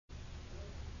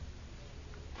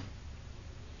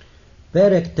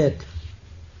פרק ט'.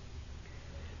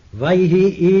 ויהי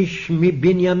איש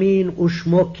מבנימין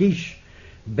ושמו קיש,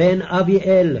 בן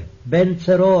אביאל, בן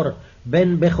צרור,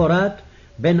 בן בכורת,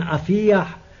 בן אפיח,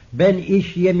 בן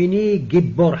איש ימיני,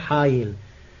 גיבור חיל.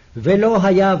 ולא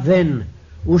היה בן,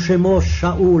 ושמו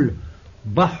שאול,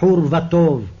 בחור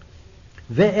וטוב.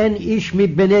 ואין איש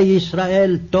מבני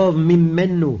ישראל טוב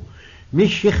ממנו,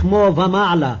 משכמו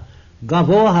ומעלה,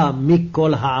 גבוה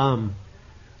מכל העם.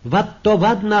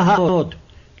 ותאבדנה האבות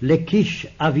לקיש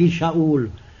אבי שאול,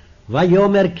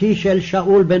 ויאמר קיש אל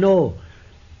שאול בנו,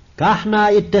 קח נא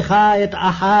איתך את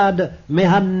אחד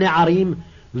מהנערים,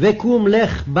 וקום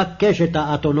לך בקשת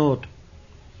האתונות.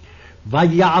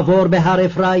 ויעבור בהר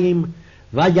אפרים,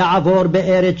 ויעבור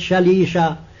בארץ שלישה,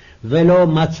 ולא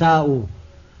מצאו.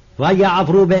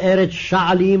 ויעברו בארץ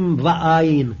שעלים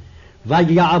ואין,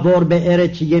 ויעבור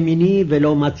בארץ ימיני,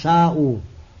 ולא מצאו.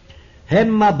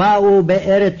 המה באו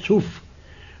בארץ צוף,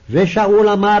 ושאול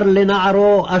אמר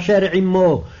לנערו אשר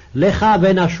עמו, לך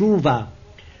ונשובה,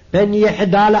 פן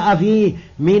יחדל אבי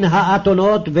מן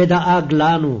האתונות ודאג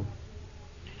לנו.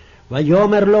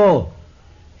 ויאמר לו,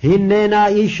 הננה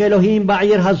איש אלוהים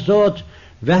בעיר הזאת,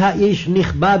 והאיש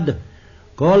נכבד,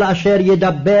 כל אשר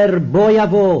ידבר בו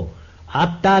יבוא,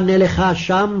 עתה נלכה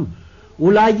שם,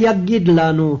 אולי יגיד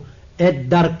לנו את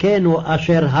דרכנו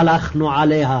אשר הלכנו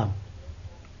עליה.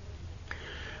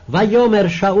 ויאמר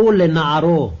שאול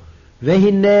לנערו,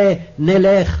 והנה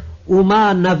נלך,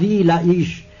 ומה נביא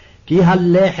לאיש, כי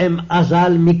הלחם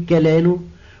אזל מכלנו,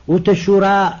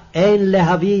 ותשורה אין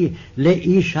להביא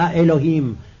לאיש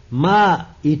האלוהים, מה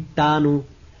איתנו?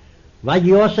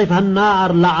 ויוסף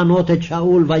הנער לענות את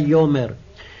שאול ויאמר,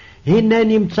 הנה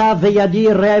נמצא בידי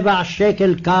 15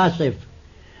 שקל כסף,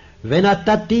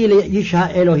 ונתתי לאיש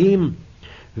האלוהים,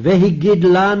 והגיד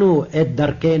לנו את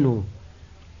דרכנו.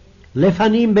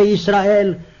 לפנים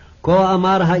בישראל, כה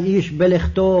אמר האיש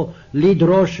בלכתו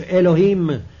לדרוש אלוהים,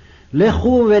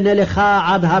 לכו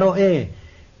ונלכה עד הרועה,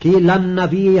 כי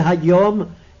לנביא היום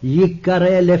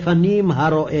יקרא לפנים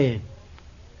הרועה.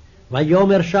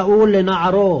 ויאמר שאול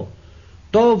לנערו,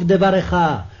 טוב דברך,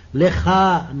 לך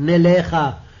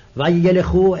נלכה,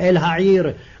 וילכו אל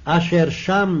העיר אשר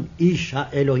שם איש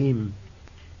האלוהים.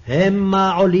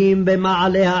 המה עולים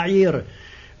במעלה העיר,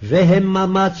 והמה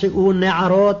מצאו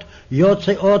נערות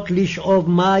יוצאות לשאוב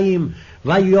מים,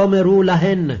 ויאמרו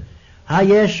להן,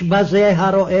 היש בזה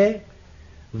הרועה?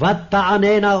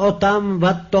 ותעננה אותם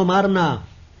ותאמרנה,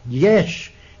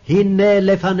 יש, הנה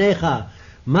לפניך,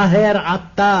 מהר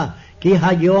עתה, כי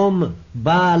היום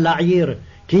בא לעיר,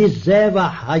 כי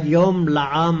זבח היום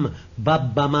לעם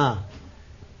בבמה.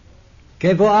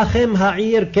 כבואכם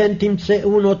העיר כן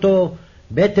תמצאון אותו,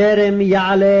 בטרם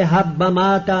יעלה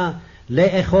הבמתה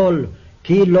לאכול,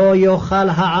 כי לא יאכל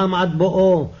העם עד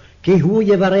בואו, כי הוא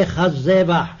יברך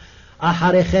הזבח,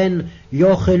 אחרי כן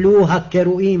יאכלו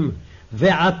הקרואים,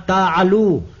 ועתה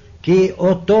עלו, כי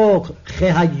אותו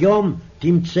כהיום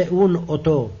תמצאון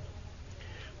אותו.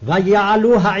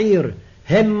 ויעלו העיר,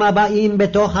 המה באים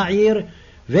בתוך העיר,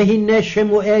 והנה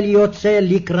שמואל יוצא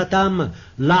לקראתם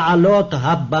לעלות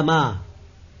הבמה.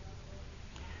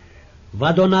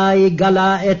 ואדוני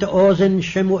גלה את אוזן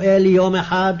שמואל יום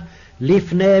אחד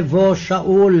לפני בוא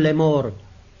שאול לאמור,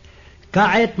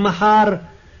 כעת מחר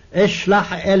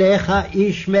אשלח אליך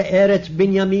איש מארץ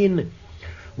בנימין,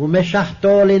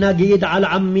 ומשחתו לנגיד על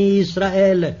עמי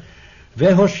ישראל,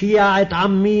 והושיע את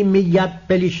עמי מיד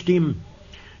פלישתים,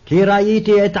 כי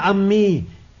ראיתי את עמי,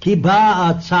 כי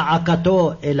באה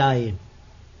צעקתו אלי.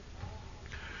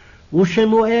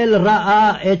 ושמואל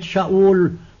ראה את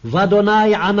שאול,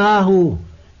 ואדוני ענהו,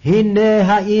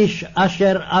 הנה האיש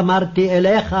אשר אמרתי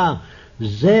אליך,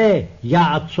 זה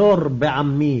יעצור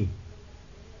בעמי.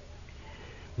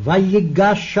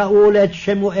 ויגש שאול את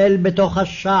שמואל בתוך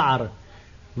השער,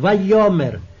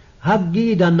 ויאמר,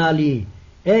 הגידה נא לי,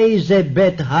 איזה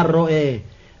בית הרועה?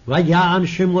 ויען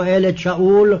שמואל את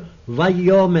שאול,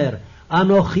 ויאמר,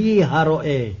 אנוכי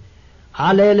הרועה.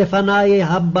 עלה לפני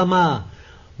הבמה,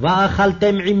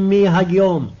 ואכלתם עמי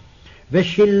היום,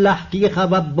 ושילחתיך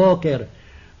בבוקר,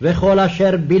 וכל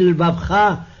אשר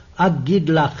בלבבך אגיד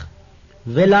לך,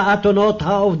 ולאתונות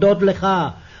העובדות לך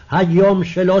היום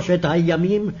 3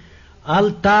 הימים,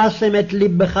 אל תשם את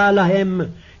לבך להם,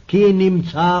 כי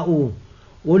נמצאו.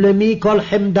 ולמי כל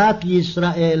חמדת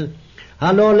ישראל,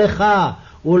 הלא לך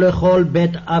ולכל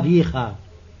בית אביך.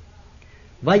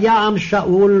 ויעם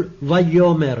שאול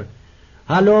ויאמר,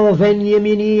 הלא בן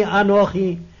ימיני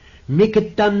אנוכי,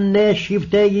 מקטני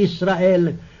שבטי ישראל,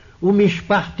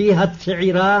 ומשפחתי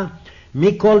הצעירה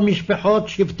מכל משפחות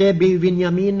שבטי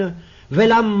בנימין,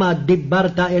 ולמה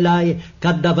דיברת אלי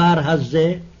כדבר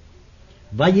הזה?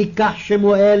 ויקח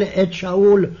שמואל את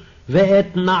שאול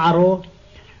ואת נערו,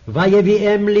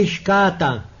 ויביאם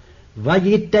לשקעתה,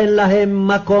 וייתן להם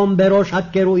מקום בראש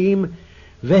הקרואים,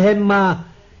 והמה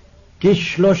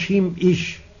כ30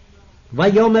 איש.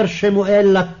 ויאמר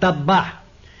שמואל לטבח,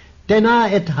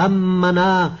 תנה את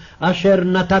המנה אשר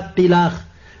נתתי לך,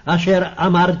 אשר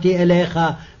אמרתי אליך,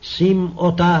 שים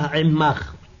אותה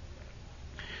עמך.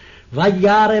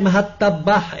 וירם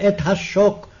הטבח את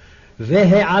השוק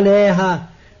והעליה,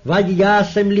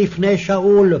 וישם לפני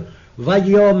שאול,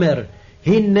 ויאמר,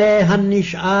 הנה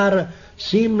הנשאר,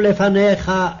 שים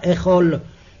לפניך אכול,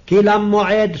 כי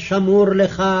למועד שמור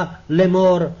לך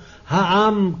לאמור,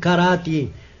 העם קראתי.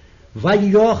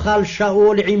 ויאכל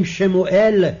שאול עם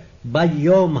שמואל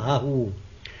ביום ההוא.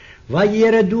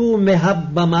 וירדו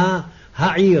מהבמה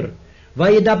העיר,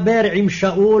 וידבר עם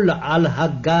שאול על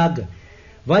הגג,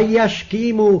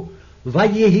 וישכימו,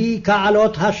 ויהי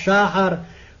כעלות השחר,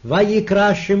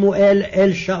 ויקרא שמואל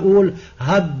אל שאול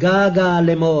הגגה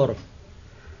לאמור,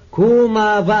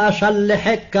 קומה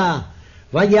ואשלחך.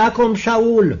 ויקום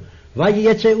שאול,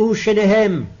 ויצאו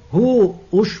שניהם, הוא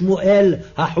ושמואל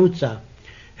החוצה.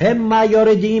 המה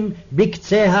יורדים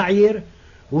בקצה העיר,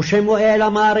 ושמואל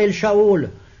אמר אל שאול,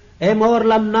 אמור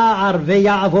לנער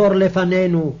ויעבור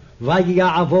לפנינו,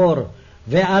 ויעבור,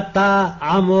 ואתה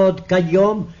עמוד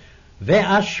כיום,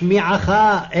 ואשמיעך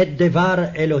את דבר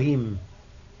אלוהים.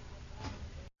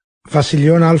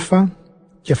 Βασιλιών Α,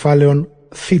 κεφάλαιον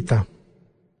Θ.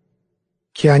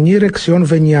 Και ανήρ εξιών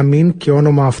Βενιαμίν και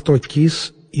όνομα αυτό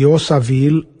Κις, Υιός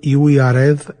Αβιήλ, Υιού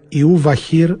Ιαρέδ, Υιού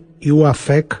Βαχύρ, Υιού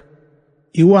Αφέκ,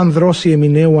 Υιού ανδρός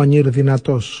Ιεμιναίου ανήρ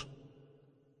δυνατός.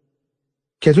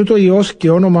 Και τούτο Υιός και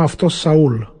όνομα αυτός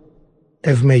Σαούλ,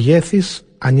 ευμεγέθης,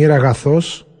 ανήρ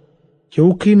αγαθός, και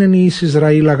ούκ είναι εις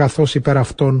Ισραήλ αγαθός υπέρ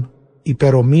αυτόν,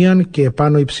 υπερομίαν και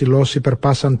επάνω υψηλός υπερ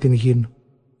πάσαν την γην.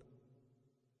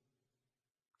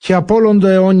 Και απόλοντο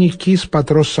αιώνι Κις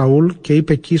πατρός Σαούλ, και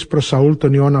είπε Κις προς Σαούλ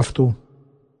τον ιόν αυτού,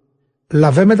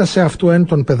 λαβέμετα σε αυτού εν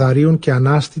των πεδαρίων και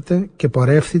ανάστητε και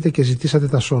πορεύθητε και ζητήσατε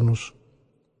τα σώνους.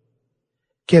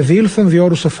 Και διήλθον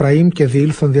διόρους Εφραήμ και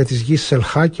διήλθον δια της γης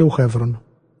Σελχά και ουχεύρον.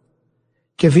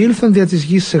 Και διήλθον δια της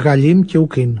γης Σεγαλήμ και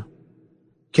ουκίν.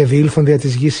 Και διήλθον δια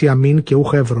της γης Ιαμίν και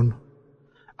ουχεύρον.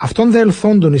 Αυτόν δε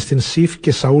ελθόντων εις την Σιφ,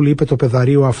 και Σαούλ είπε το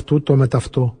πεδαρίο αυτού το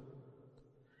μεταυτό.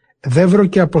 Δεύρο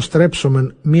και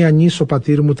αποστρέψομεν, μία νης ο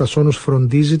πατήρ μου τα σώνους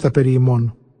φροντίζει τα περί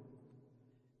ημών.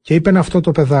 Και είπεν αυτό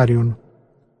το πεδάριον.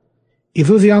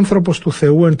 Ιδού διάνθρωπος του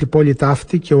Θεού εν τη πόλη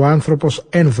ταύτη, και ο άνθρωπος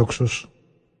ένδοξος,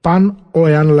 παν ο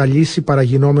εάν λαλήσει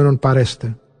παραγινόμενον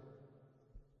παρέστε.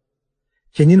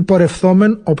 Και νυν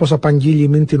πορευθόμεν, όπως απαγγείλει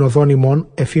μην την οδόν ημών,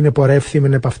 εφήνε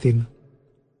πορεύθημεν επ' αυτήν.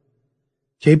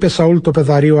 Και είπε Σαούλ το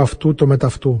πεδαρίο αυτού το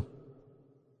μεταυτού.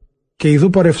 Και ιδού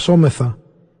πορευσόμεθα,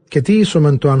 και τι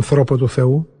ίσομεν το ανθρώπο του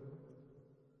Θεού,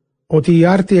 ότι η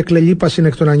άρτη εκλελείπασιν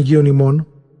εκ των αγγείων ημών,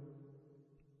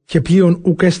 και πλοίον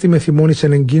ουκ έστιμε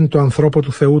θυμώνησεν εγγύν το ανθρώπο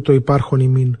του Θεού το υπάρχον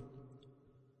ημίν.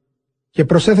 Και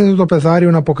προσέθετε το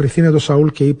πεδάριον αποκριθήνε το Σαούλ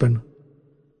και είπεν,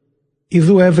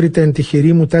 ιδού έβριτε εν τη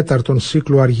χειρή μου τέταρτον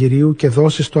σύκλου αργυρίου και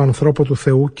δώσεις το ανθρώπο του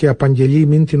Θεού και απαγγελεί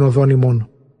ημίν την οδόν ημών.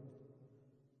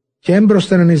 Και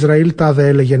έμπροσθεν εν Ισραήλ τάδε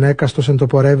έλεγεν έκαστος εν το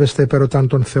πορεύεστε επερωτάν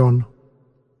των Θεών.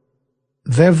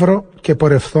 Δεύρο και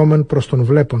πορευθόμεν προς τον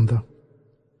βλέποντα,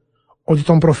 ότι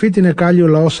τον προφήτην εκάλει ο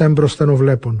λαός έμπροσθεν ο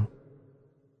βλέπων.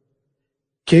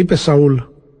 Και είπε Σαούλ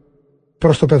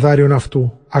προς το πεδάριον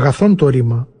αυτού, αγαθόν το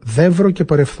ρήμα, δεύρο και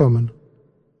πορευθόμεν.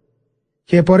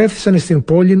 Και επορεύθησαν εις την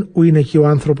πόλην ου είναι εκεί ο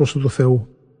άνθρωπος του Θεού.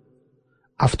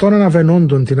 Αυτόν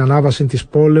αναβενόντων την ανάβασιν της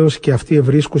πόλεως, και αυτοί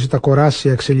ευρίσκουσι τα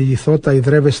κοράσια εξελιληθώτα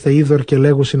ιδρεύεστε είδωρ και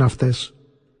λέγουσιν αυτές.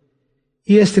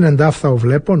 Ή έστιν εντάφθα ο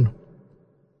βλέπων?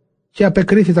 Και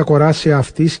απεκρίθη τα κοράσια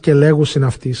αυτής και λέγουσιν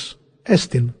αυτής,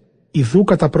 έστιν, ιδού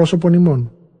κατά πρόσωπον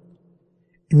ημών.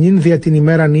 Νυν δια την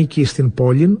ημέρα νίκη στην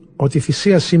πόλην, ότι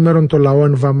θυσία σήμερον το λαό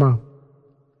εν βαμά.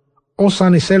 Ως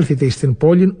αν εισέλθετε εις την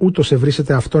πόλην, ούτως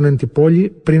ευρύσετε αυτόν εν τη πόλη,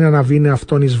 πριν αναβήνε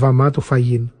αυτόν εις βαμά του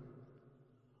φαγήν.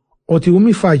 Ότι ου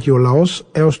μη φάγει ο λαός,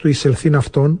 έως του εισελθήν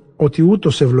αυτόν, ότι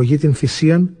ούτως ευλογεί την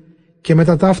θυσίαν, και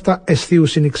μετά ταύτα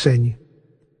αισθίουσιν οι ξένοι.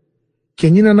 Και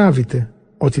νυν ανάβητε,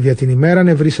 ότι δια την ημέραν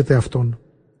ευρύσετε αυτόν.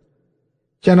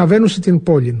 Και αναβαίνουσι την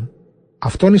πόλην,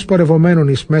 αυτόν εις πορευομένων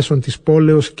εις μέσον της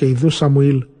πόλεως, και ιδού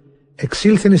Σαμουήλ,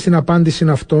 εξήλθεν εις την απάντησιν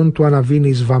αυτόν του αναβήνει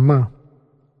εις βαμά.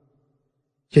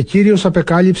 Και Κύριος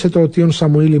απεκάλυψε το οτίον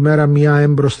Σαμουήλ ημέρα μία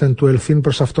έμπροσθεν του ελθύν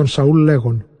προς αυτόν Σαούλ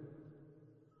λέγον,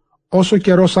 όσο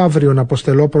καιρός αύριον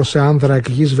αποστελώ προς σε άνδρα εκ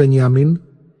γης Βενιαμίν,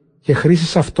 και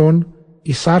χρήσεις αυτόν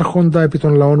εις άρχοντα επί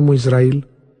των λαών μου Ισραήλ,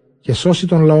 και σώσει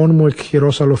των λαών μου εκ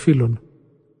χειρός αλλοφύλων.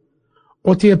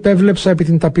 ότι επέβλεψα επί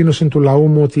την ταπείνωση του λαού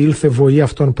μου ότι ήλθε βοή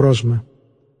αυτόν προς με.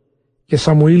 Και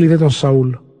Σαμουήλ είδε τον Σαούλ,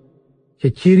 και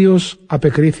Κύριος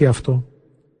απεκρίθη αυτό.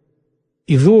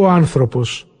 Ιδού ο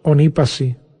άνθρωπος, ον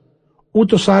είπασι,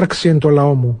 ούτως άρξει εν το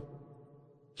λαό μου.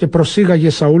 Και προσήγαγε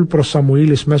Σαούλ προς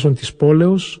Σαμουήλ εις μέσον της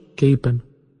πόλεως και είπεν,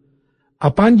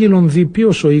 απάγγειλον δι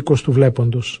ποιος ο οίκος του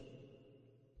βλέποντος.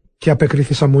 Και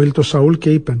απεκρίθη Σαμουήλ το Σαούλ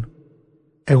και είπεν,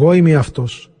 εγώ είμαι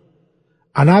αυτός.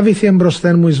 Ανάβηθη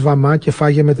εμπροσθέν μου εις βαμά και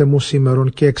φάγε με τεμού σήμερον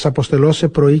και εξαποστελώσε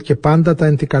πρωί και πάντα τα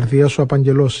εν τη καρδία σου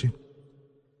απαγγελώσει.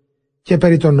 Και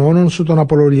περί των όνων σου των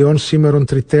απολωριών σήμερον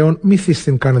τριταίων μη θείς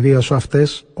στην καρδία σου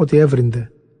αυτές ότι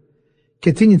έβρινται.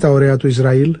 Και τίνει τα ωραία του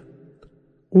Ισραήλ,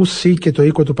 ου σύ και το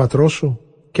οίκο του πατρός σου.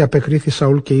 Και απεκρίθη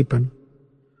Σαούλ και είπεν,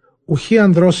 ουχή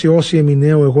ανδρώσει όσοι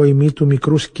εμεινέω εγώ ημί του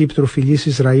μικρού Κύπτρου φυλής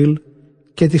Ισραήλ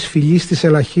και της φυλής της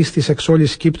ελαχίστης εξ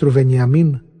όλης Κύπτρου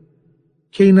Βενιαμίν.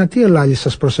 Και η να τι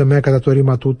ελάλησας προς εμέ κατά το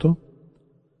ρήμα τούτο.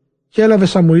 Και έλαβε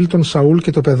Σαμουήλ τον Σαούλ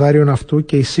και το παιδάριον αυτού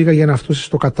και εισήγαγεν αυτούς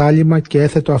στο κατάλημα και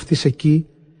έθετο αυτής εκεί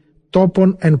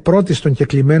τόπον εν πρώτης των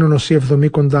κεκλημένων οσί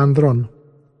 70 ανδρών.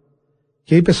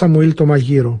 Και είπε Σαμουήλ το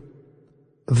μαγείρο,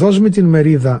 δώσ' μη την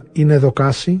μερίδα είναι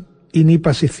δοκάση, ειν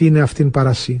ύπαση θύνε αυτήν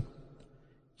παρασύ.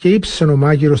 Και ύψισεν ο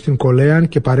μάγειρος την κολέαν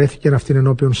και παρέθηκεν αυτήν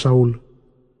ενώπιον Σαούλ.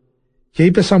 Και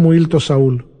είπε Σαμουήλ το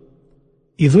Σαούλ,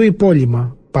 ιδού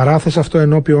υπόλοιμα, παράθες αυτό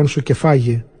ενώπιον σου και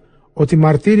φάγε, ότι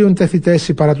μαρτύριον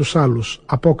τεθητέσι παρά τους άλλους,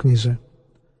 απόκνιζε.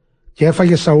 Και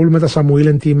έφαγε Σαούλ με τα Σαμουήλ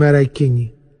εν τη ημέρα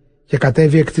εκείνη, και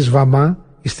κατέβη εκ της βαμά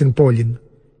εις την πόλην,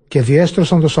 και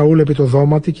διέστρωσαν το Σαούλ επί το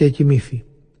δώματι και εκοιμήθη.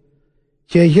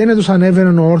 Και εγένετος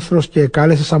ανέβαινεν ο όρθρος και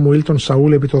εκάλεσε Σαμουήλ τον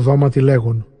Σαούλ επί το δώματι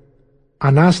λέγον,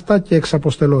 ανάστα και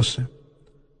εξαποστελώσε.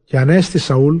 Και ανέστη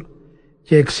Σαούλ,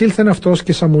 και εξήλθεν αυτός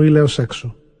και Σαμουήλ έως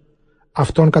έξω.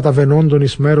 Αυτόν καταβαινόντων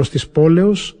εις μέρος της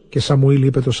πόλεως, και Σαμουήλ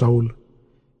είπε το Σαούλ,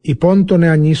 υπόν τον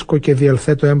εανίσκο και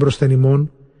διελθέτω έμπροσθεν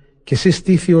ημών, και εσύ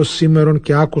στήθη ως σήμερον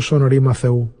και άκουσον ρήμα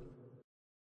Θεού.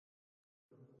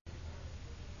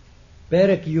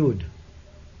 פרק י'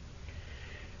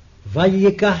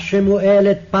 ויקח שמואל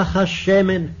את פח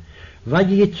השמן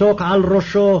ויצוק על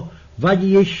ראשו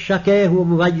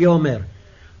וישקהו ויאמר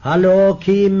הלא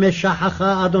כי משחך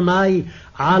אדוני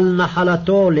על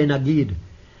נחלתו לנגיד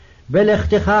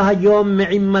ולכתך היום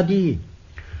מעמדי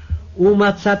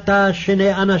ומצאת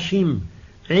שני אנשים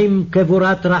עם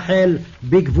קבורת רחל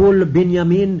בגבול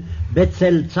בנימין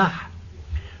בצל צח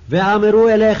ואמרו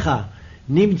אליך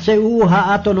נמצאו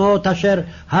האתונות אשר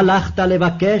הלכת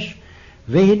לבקש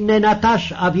והנה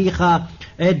נטש אביך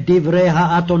את דברי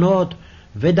האתונות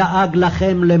ודאג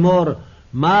לכם לאמור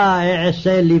מה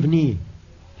אעשה לבני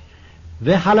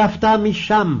וחלפת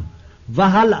משם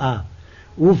והלאה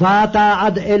ובאת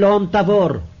עד אלון תבור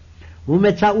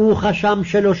ומצאוך שם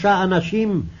 3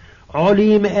 אנשים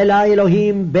עולים אל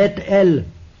האלוהים בית אל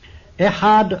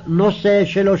אחד נושא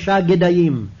 3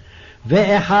 גדיים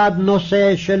ואחד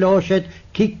נושא 3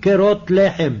 כיכרות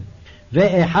לחם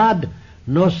ואחד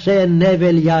נושא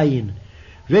נבל יין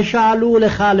ושאלו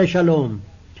לך לשלום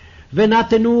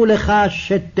ונתנו לך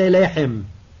שתי לחם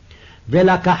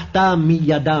ולקחת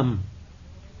מידם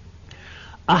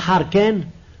אחר כן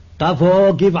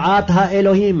תבוא גבעת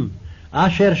האלוהים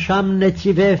אשר שם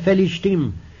נציבי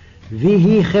פלישתים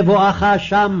ויהי כבואך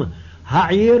שם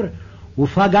העיר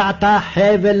ופגעת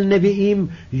חבל נביאים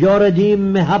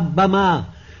יורדים מהבמה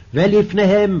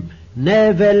ולפניהם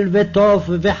נבל וטוף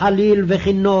וחליל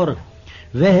וכינור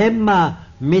והמה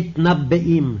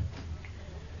מתנבאים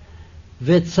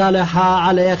וצלחה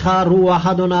עליך רוח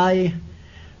אדוני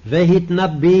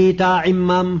והתנבאת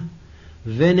עמם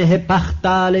ונהפכת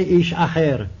לאיש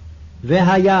אחר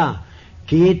והיה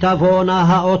כי תבואנה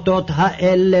האותות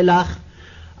האלה לך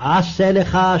עשה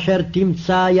לך אשר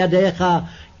תמצא ידיך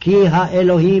כי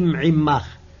האלוהים עמך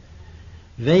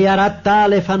וירדת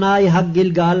לפני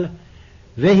הגלגל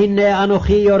והנה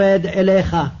אנוכי יורד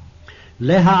אליך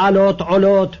להעלות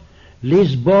עולות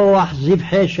לזבוח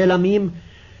זבחי שלמים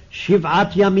 7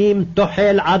 ימים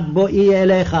תאכל עד בואי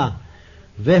אליך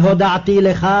והודעתי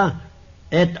לך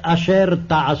את אשר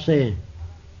תעשה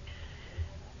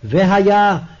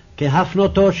והיה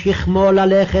כהפנותו שכמו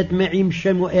ללכת מעם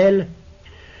שמואל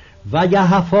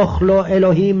ויהפוך לו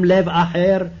אלוהים לב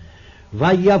אחר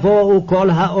ויבואו כל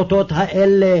האותות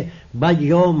האלה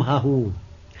ביום ההוא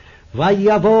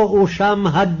ויבואו שם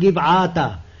הגבעתה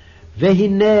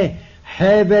והנה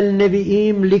חבל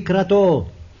נביאים לקראתו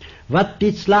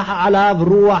ותצלח עליו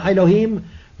רוח אלוהים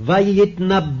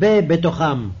ויתנבא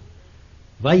בתוכם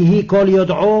ויהי כל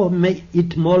יודעו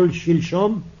מאתמול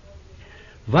שלשום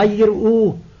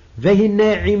ויראו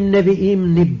והנה עם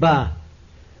נביאים ניבא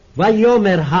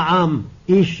ויאמר העם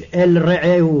איש אל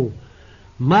רעהו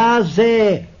מה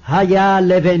זה היה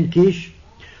לבן קיש?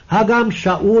 הגם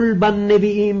שאול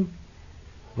בנביאים?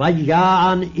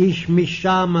 ויען איש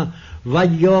משם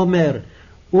ויאמר,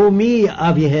 ומי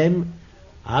אביהם?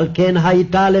 על כן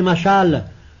הייתה למשל,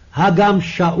 הגם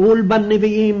שאול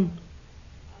בנביאים?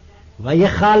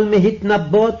 ויכל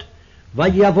מהתנבאות,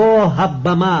 ויבוא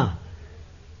הבמה,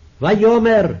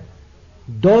 ויאמר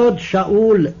דוד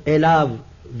שאול אליו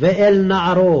ואל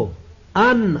נערו,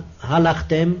 אן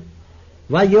הלכתם?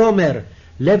 ויאמר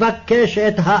לבקש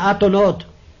את האתונות,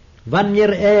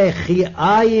 ונראה כי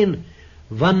אין,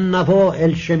 ונבוא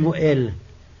אל שמואל.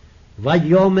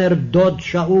 ויאמר דוד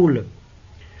שאול,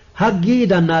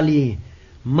 הגידה נא לי,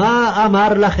 מה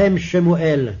אמר לכם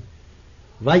שמואל?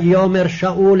 ויאמר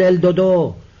שאול אל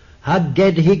דודו,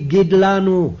 הגיד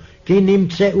לנו, כי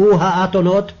נמצאו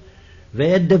האתונות,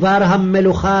 ואת דבר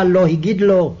המלוכה לא הגיד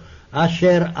לו,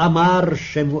 אשר אמר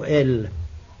שמואל.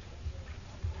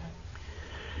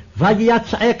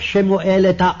 ויצעק שמואל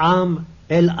את העם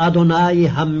אל אדוני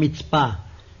המצפה.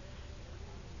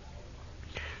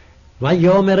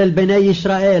 ויאמר אל בני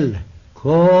ישראל,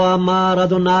 כה אמר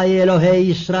אדוני אלוהי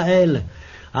ישראל,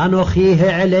 אנוכי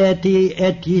העליתי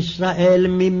את ישראל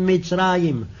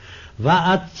ממצרים,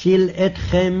 ואציל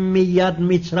אתכם מיד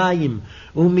מצרים,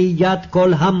 ומיד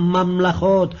כל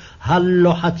הממלכות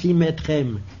הלוחצים אתכם.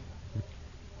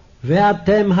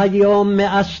 ואתם היום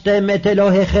מאסתם את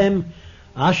אלוהיכם,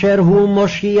 אשר הוא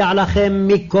מושיע לכם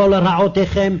מכל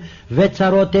רעותיכם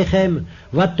וצרותיכם,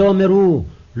 ותאמרו,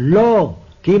 לא,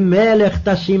 כי מלך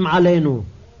תשים עלינו.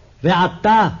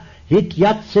 ועתה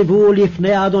התייצבו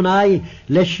לפני אדוני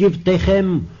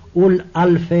לשבטיכם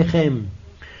ולאלפיכם.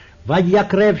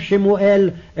 ויקרב שמואל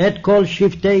את כל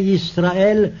שבטי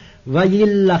ישראל,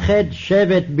 וילכד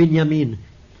שבט בנימין.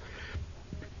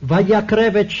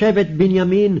 ויקרב את שבט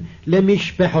בנימין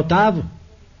למשפחותיו,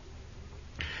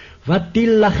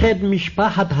 ותילכד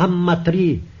משפחת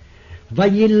המטרי.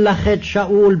 וילכד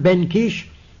שאול בן קיש,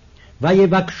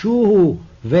 ויבקשוהו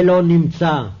ולא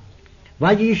נמצא.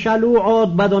 וישאלו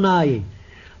עוד באדוני,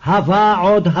 הבה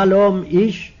עוד הלום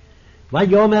איש?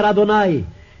 ויאמר אדוני,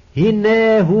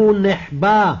 הנה הוא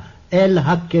נחבא אל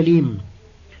הכלים.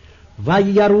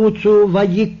 וירוצו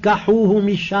ויקחוהו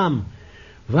משם,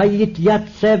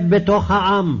 ויתייצב בתוך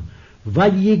העם,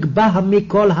 ויגבה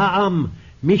מכל העם,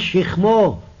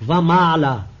 משכמו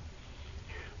ומעלה.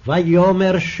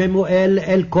 ויאמר שמואל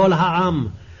אל כל העם,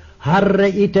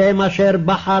 הראיתם אשר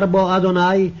בחר בו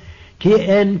אדוני, כי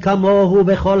אין כמוהו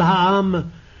בכל העם.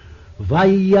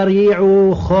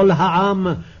 ויריעו כל העם,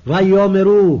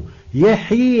 ויאמרו,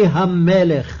 יחי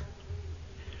המלך.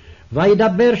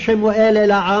 וידבר שמואל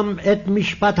אל העם את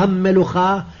משפט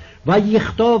המלוכה,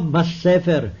 ויכתוב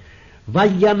בספר,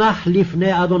 וינח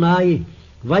לפני אדוני.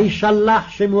 וישלח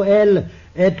שמואל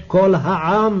את כל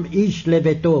העם איש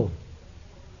לביתו.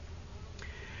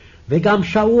 וגם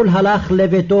שאול הלך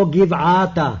לביתו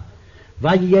גבעתה,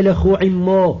 וילכו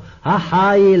עמו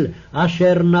החיל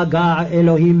אשר נגע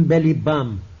אלוהים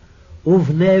בלבם.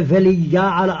 ובני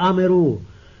בליעל אמרו,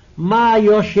 מה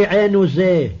יושיענו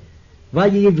זה?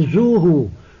 ויבזוהו,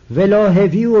 ולא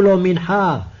הביאו לו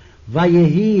מנחה,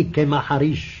 ויהי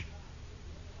כמחריש.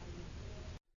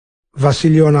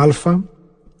 Βασίλειον Α,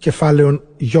 κεφάλαιον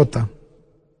Ι.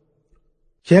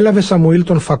 Και έλαβε Σαμουήλ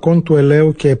των φακών του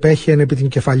ελαίου και επέχεεν επί την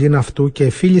κεφαλήν αυτού και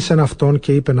εφίλησεν αυτόν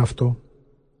και είπεν αυτό.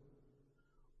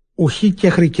 Ουχή και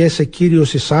χρικέσαι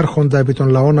Κύριος εισάρχοντα επί των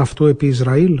λαών αυτού επί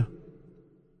Ισραήλ.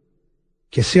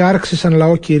 Και εσύ άρξεις εν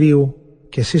λαό Κυρίου,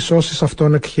 και εσύ σώσεις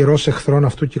αυτόν εκ χειρός εχθρών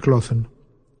αυτού κυκλώθεν.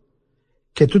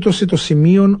 Και τούτος το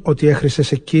σημείον ότι έχρισες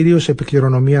σε Κύριος επί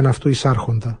κληρονομίαν αυτού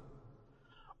εισάρχοντα.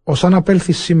 Ως αν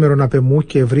απέλθεις σήμερον απ' εμού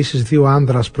και ευρίσεις δύο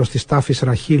άνδρας προς της τάφης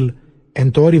Ραχήλ,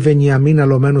 εν το όρι Βενιαμίν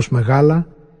αλωμένους μεγάλα,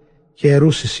 και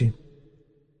ερούσισι.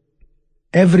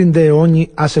 Έβριντε αιώνι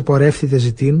άσε πορεύθητε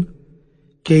ζητήν,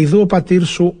 και ιδού ο πατήρ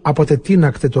σου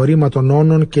αποτετίνακτε το ρήμα των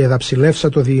όνων και εδαψιλεύσα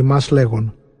το διημάς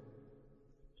λέγον.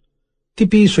 Τι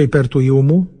ποιήσω υπέρ του Ιού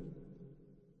μου?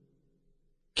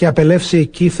 Και απελεύσει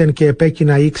εκείθεν και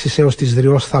επέκεινα ήξης έως της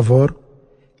δριός Θαβόρ,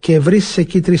 και ευρίσεις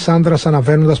εκεί τρεις άνδρας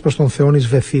αναβαίνοντας προς τον Θεόν εις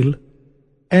Βεθήλ,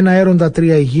 ένα έροντα 3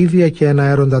 Αιγίδια και ένα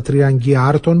έροντα 3 Αγγεία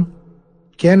Άρτων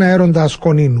και ένα έροντα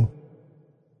Ασκονίνου.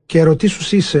 Και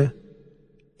ερωτήσους είσαι,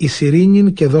 εις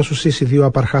ειρήνην και δώσους εις οι 2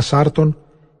 απαρχάς Άρτων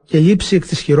και λείψει εκ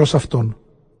της χειρός αυτών.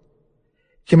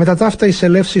 Και μετά ταύτα εις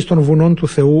ελεύσεις των βουνών του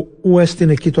Θεού, ου έστειν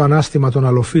εκεί το ανάστημα των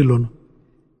αλοφύλων,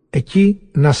 εκεί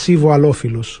να σύβω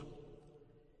αλόφυλος.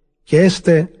 Και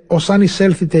έστε, ως αν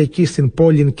εισέλθετε εκεί στην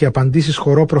πόλην και απαντήσεις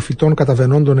χορό προφητών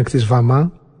καταβαινόντων εκ της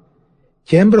Βαμά,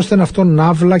 και έμπροσθεν αυτόν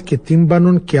ναύλα και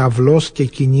τύμπανον και αυλός και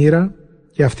κινήρα,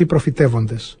 και αυτοί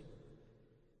προφητεύοντες.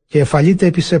 και εφαλείται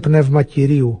επί σε πνεύμα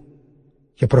Κυρίου,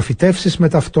 και προφητεύσεις με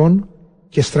ταυτόν,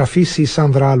 και στραφήσει εις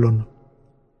άνδρα άλλων.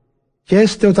 Και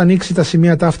έστε όταν ήξει τα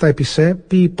σημεία ταύτα επί σε,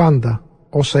 ποιοι πάντα,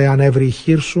 όσα εάν έβρει η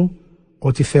χείρ σου,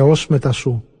 ότι Θεός μετά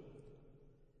σου.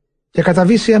 Και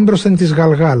καταβήσει έμπροσθεν της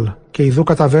Γαλγάλ, και ιδού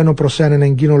καταβαίνω προς έναν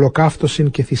εγκύν ολοκαύτωσιν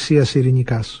και θυσίας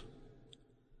ειρηνικάς.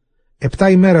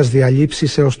 7 ημέρας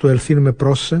διαλείψεις έως του ελθύν με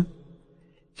πρόσε,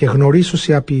 και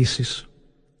γνωρίσουσι αποιήσεις.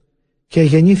 Και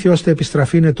γεννήθη ώστε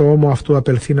επιστραφήνε το ώμο αυτού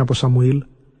απελθύν από Σαμουήλ,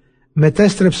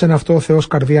 μετέστρεψεν αυτό ο Θεός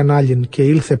καρδίαν άλλην, και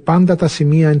ήλθε πάντα τα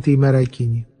σημεία εν τη ημέρα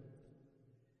εκείνη.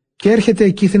 Και έρχεται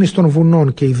εκείθεν εις των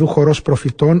βουνών, και ιδού χορός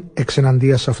προφητών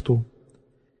εξεναντίας αυτού.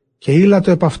 Και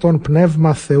ήλατο επ' αυτόν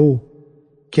πνεύμα Θεού,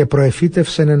 και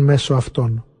προεφήτευσεν εν μέσω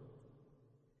αυτών.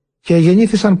 Και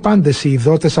γεννήθησαν πάντες οι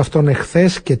ειδότες αυτών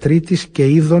εχθές και τρίτης και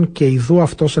είδων και ιδού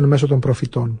αυτός εν μέσω των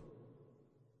προφητών.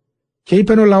 Και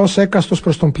είπεν ο λαός έκαστος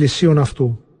προς τον πλησίον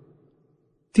αυτού,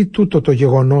 τι τούτο το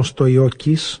γεγονός το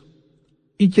Ιωκής,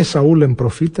 ή και Σαούλ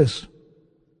προφήτες?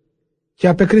 Και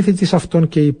απεκρίθη της αυτόν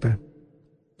και είπε,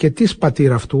 και τις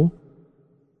πατήρ αυτού,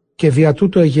 και δια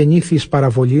τούτο εγεννήθη εις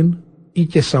παραβολήν, ή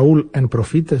και Σαούλ εν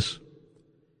προφήτες?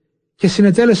 Και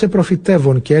συνετέλεσε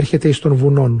προφητεύων και έρχεται εις των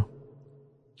βουνών.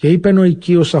 Και είπεν ο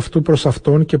οικείος αυτού προς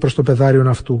αυτόν και προς το παιδάριον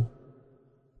αυτού,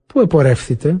 πού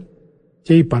επορεύθητε?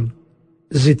 Και είπαν,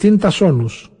 ζητήν τα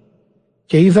σώνους.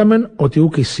 Και είδαμεν ότι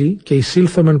ούκ εσύ, και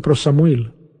εισήλθομεν προς Σαμουήλ.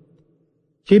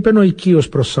 Και είπεν ο οικείος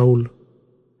προς Σαούλ,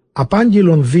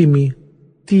 απάγγειλον δήμη,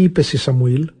 τι είπες η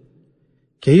Σαμουήλ?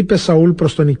 Και είπε Σαούλ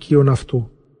προς τον οικείον αυτού,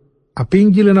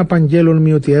 απήγγειλεν απαγγέλων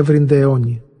μη ότι έβρινται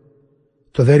αιώνι.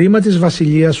 Το δε ρήμα της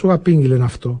βασιλείας σου απήγγειλεν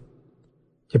αυτό.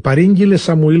 Και παρήγγειλε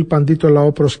Σαμουήλ παντί το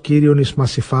λαό προς Κύριον εις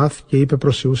Μασιφάθ, και είπε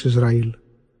προς Ιούς Ισραήλ,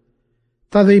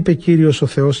 τάδε είπε Κύριος ο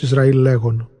Θεός Ισραήλ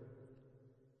λέγον,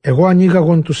 εγώ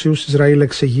ανοίγαγον τους Ιούς Ισραήλ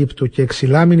εξ Αιγύπτου, και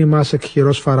εξηλάμην ημάς εκ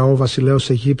χειρός Φαραώ βασιλέως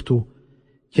Αιγύπτου,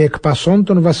 και εκ πασών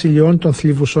των βασιλειών των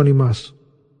θλιβουσών ημάς.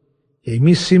 Και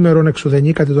ημείς σήμερον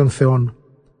εξουδενήκατε των Θεών,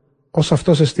 ως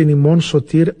αυτός εστίν ημών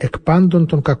σωτήρ εκ πάντων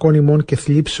των κακών ημών και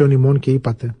θλίψεων ημών, και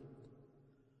είπατε,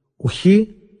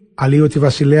 ουχή αλλίωτι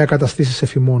βασιλέα καταστήσεις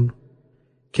εφημών,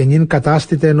 και νυν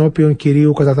κατάστητε ενώπιον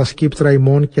Κυρίου κατά τα σκύπτρα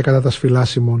ημών και κατά τα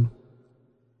σφυλάς ημών.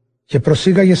 Και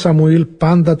προσήγαγε Σαμουήλ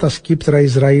πάντα τα σκύπτρα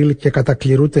Ισραήλ και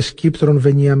κατακληρούτε σκύπτρον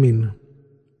Βενιαμίν.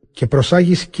 Και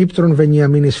προσάγει σκύπτρον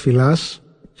Βενιαμίν εις φυλάς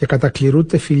και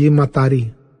κατακληρούτε φυλή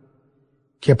Ματαρή.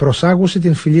 Και προσάγουσι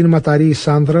την φυλήν Ματαρή εις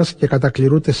άνδρας και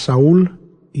κατακληρούτε Σαούλ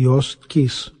ιός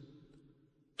Κις.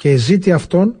 Και εζήτη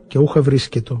αυτόν και ούχε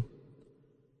βρίσκετο.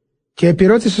 Και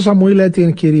επιρώτησε Σαμουήλ έτι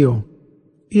εν Κυρίω,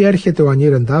 ή έρχεται ο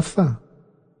ανήρεν ταύθα?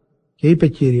 Και είπε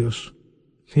Κύριος,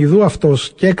 ιδού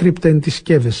αυτός και έκρυπτε εν τη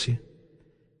σκεύεση.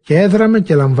 Και έδραμε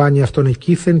και λαμβάνει αυτόν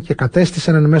εκείθεν και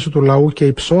κατέστησεν εν μέσω του λαού και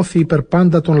υψώθη υπερ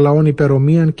πάντα των λαών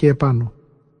υπερομοίαν και επάνω.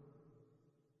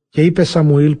 Και είπε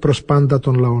Σαμουήλ προς πάντα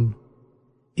των λαών,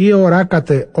 ή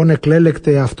οράκατε ον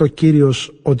εκλέλεκτε αυτό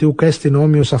Κύριος ότι ουκ έστιν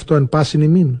όμοιος αυτό εν πάσιν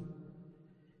ημίν?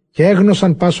 Και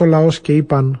έγνωσαν πάσο λαός και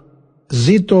είπαν,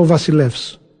 ζήτω ο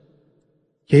βασιλεύς.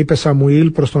 Και είπε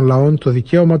Σαμουήλ προς τον λαόν το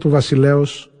δικαίωμα του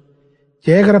βασιλέως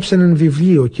και έγραψεν εν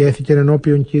βιβλίο και έθηκεν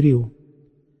ενώπιον Κυρίου.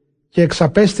 Και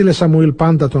εξαπέστειλε Σαμουήλ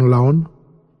πάντα των λαών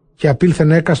και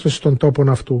απήλθεν έκαστος στον τόπον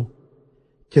αυτού.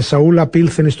 Και Σαούλ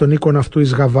απήλθεν εις τον οίκον αυτού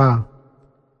εις Γαβά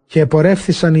και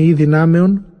επορεύθησαν οι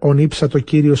δυνάμεων ον ύψατο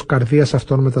Κύριος καρδίας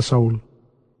αυτών με τα Σαούλ.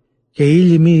 Και οι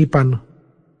ήλιμοι είπαν,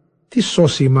 τι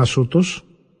σώσει ημάς ούτως,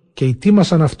 και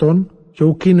ητίμασαν αυτόν και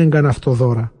ουκ ίνεγκαν αυτό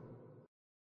δώρα.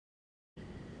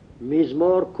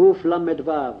 מזמור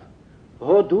קל"ו.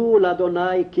 הודו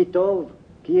לאדוני כי טוב,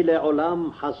 כי לעולם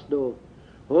חסדו.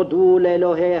 הודו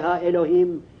לאלוהי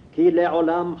האלוהים, כי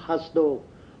לעולם חסדו.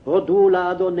 הודו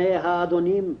לאדוני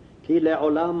האדונים, כי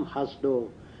לעולם חסדו.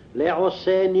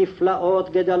 לעושה נפלאות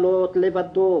גדלות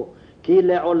לבדו, כי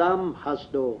לעולם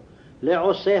חסדו.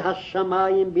 לעושה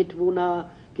השמיים בתבונה,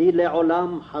 כי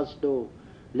לעולם חסדו.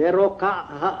 לרוקע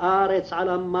הארץ על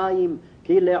המים,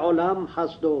 כי לעולם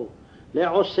חסדו.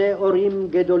 לעושה אורים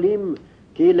גדולים,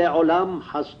 כי לעולם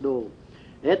חסדו.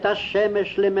 את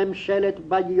השמש לממשלת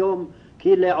ביום,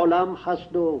 כי לעולם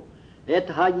חסדו. את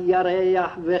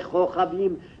הירח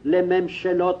וכוכבים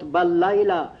לממשלות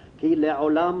בלילה, כי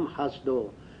לעולם חסדו.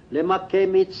 למכה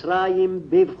מצרים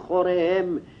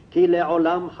בבחוריהם, כי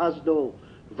לעולם חסדו.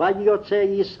 ויוצא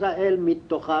ישראל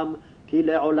מתוכם, כי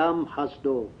לעולם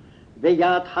חסדו.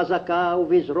 ביד חזקה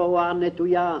ובזרוע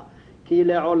נטויה, כי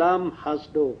לעולם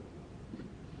חסדו.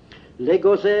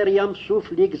 לגוזר ים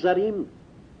סוף לגזרים,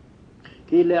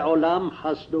 כי לעולם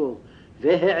חסדו.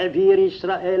 והעביר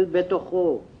ישראל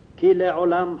בתוכו, כי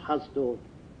לעולם חסדו.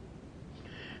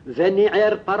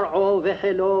 וניער פרעה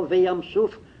וחילו וים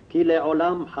סוף, כי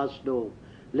לעולם חסדו.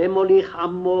 למוליך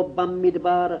עמו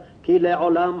במדבר, כי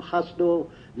לעולם חסדו.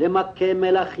 למכה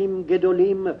מלכים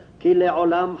גדולים, כי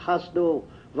לעולם חסדו.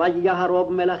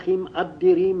 ויהרוג מלכים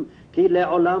אדירים, כי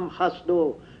לעולם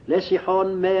חסדו.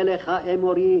 לסיחון מלך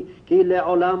האמורי, כי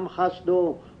לעולם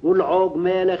חסדו. ולעוג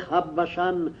מלך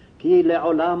הבשן, כי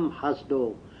לעולם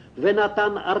חסדו.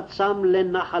 ונתן ארצם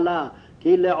לנחלה,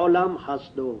 כי לעולם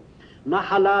חסדו.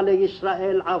 נחלה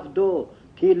לישראל עבדו,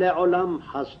 כי לעולם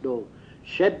חסדו.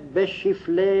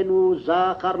 שבשפלנו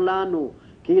זכר לנו,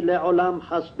 כי לעולם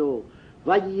חסדו.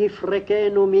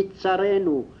 ויפרקנו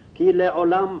מצרנו, כי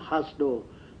לעולם חסדו.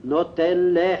 נוטל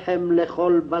לחם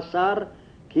לכל בשר,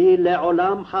 כי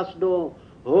לעולם חסדו.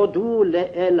 הודו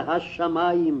לאל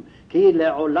השמיים, כי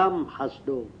לעולם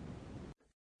חסדו.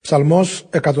 Ψαλμός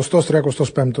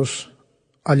 135.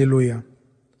 Αλληλούια.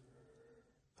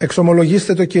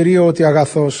 Εξομολογήστε το Κυρίο ότι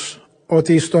αγαθός,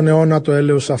 ότι εις τον αιώνα το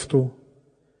έλεος αυτού.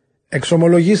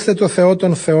 Εξομολογήστε το Θεό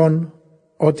των Θεών,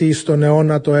 ότι εις τον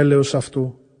αιώνα το έλεος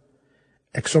αυτού.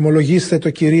 Εξομολογήστε το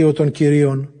Κυρίο των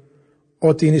Κυρίων,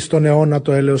 ότι εις τον αιώνα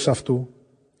το έλεος αυτού.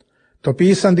 Το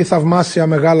ποιήσαν τη θαυμάσια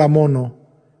μεγάλα μόνο,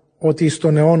 ότι εις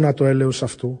τον αιώνα το έλεος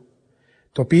αυτού.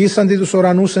 Το ποιήσαν τη τους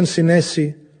ουρανούς εν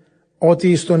συνέση,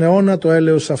 ότι εις τον αιώνα το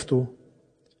έλεος αυτού.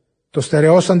 Το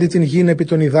στερεώσαντι την γην επί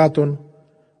των υδάτων,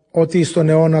 ότι εις τον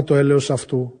αιώνα το έλεος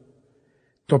αυτού.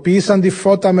 Το ποιήσαντι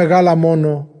φώτα μεγάλα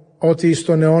μόνο, ότι εις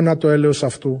τον αιώνα το έλεος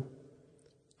αυτού.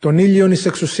 Τον ήλιον εις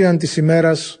εξουσίαν της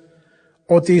ημέρας,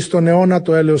 ότι εις τον αιώνα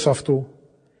το έλεος αυτού.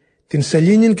 Την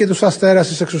σελήνην και τους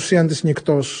αστέρας εις εξουσίαν της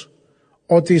νυκτός,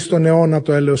 ότι εις τον αιώνα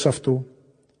το έλεος αυτού.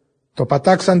 Το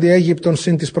πατάξαντι Αίγυπτον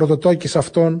συν της πρωτοτόκης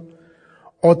αυτών,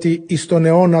 ότι εις τον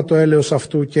αιώνα το έλεος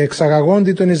αυτού, και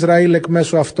εξαγαγόντι τον Ισραήλ εκ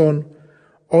μέσω αυτών,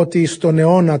 ότι εις τον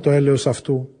αιώνα το έλεος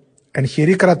αυτού. Εν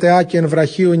χειρή κρατεά και εν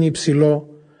βραχίονι υψηλό,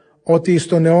 ότι εις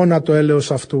τον αιώνα το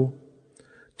έλεος αυτού.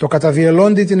 Το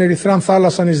καταδιελώντι την ερυθράν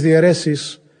θάλασσαν εις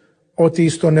διαιρέσεις, ότι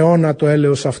εις τον αιώνα το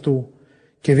έλεος αυτού.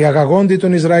 Και διαγαγόντι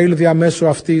τον Ισραήλ διαμέσου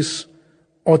αυτής,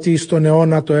 ότι εις τον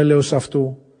αιώνα το έλεος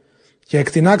αυτού. Και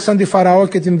εκτινάξαν τη Φαραώ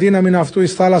και την δύναμην αυτού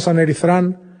εις θάλασσαν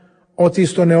ερυθράν, ότι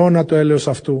εις τον αιώνα το έλεος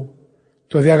αυτού.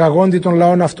 Το διαγαγόντι των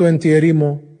λαών αυτού εν τη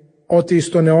ερήμο, ότι εις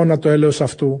τον αιώνα το έλεος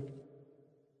αυτού.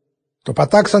 Το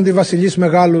πατάξαντι βασιλείς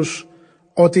μεγάλους,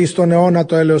 ότι εις τον αιώνα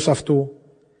το έλεος αυτού.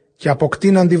 Και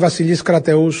αποκτήναντι βασιλείς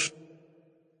κρατεούς,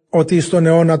 ότι εις τον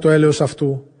αιώνα το έλεος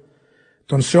αυτού.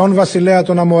 Τον Σιών βασιλέα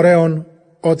των Αμοραίων,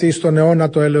 ότι εις τον αιώνα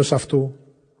το έλεος αυτού.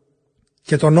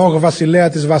 Και τον Όγ βασιλέα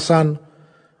της Βασάν,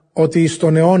 ότι εις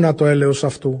τον αιώνα το έλεος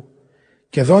αυτού.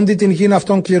 Και δόντι την γην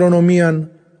αυτών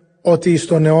κληρονομίαν, ότι εις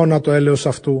τον αιώνα το έλεος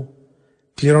αυτού.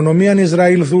 Κληρονομίαν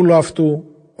Ισραήλ δούλο αυτού,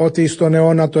 ότι εις τον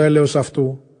αιώνα το έλεος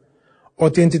αυτού.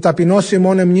 Ότι εν τη ταπεινώση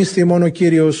ημών εμνίσθη ημών ο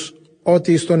Κύριος,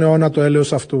 ότι εις τον αιώνα το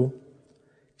έλεος αυτού.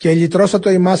 Και ελυτρώσατο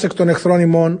ημάς εκ των εχθρών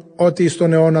ημών, ότι εις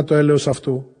τον αιώνα το έλεος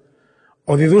αυτού.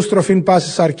 Οδιδούς τροφήν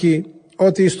πάσης αρκή,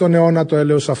 ότι εις τον αιώνα το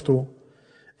έλεος αυτού.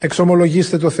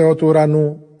 Εξομολογήστε το Θεό του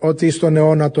ουρανού, ότι εις τον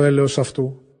αιώνα το έλεος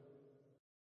αυτού.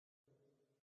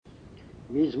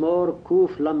 מזמור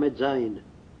קל"ז.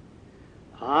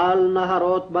 על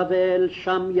נהרות בבל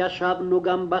שם ישבנו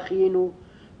גם בכינו,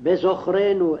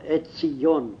 בזוכרנו את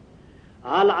ציון.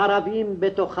 על ערבים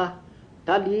בתוכה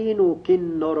תלינו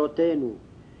כנורותינו,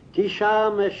 כי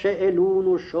שם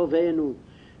שאלונו שובנו,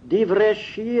 דברי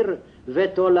שיר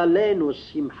ותוללנו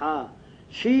שמחה,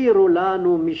 שירו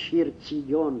לנו משיר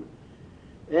ציון.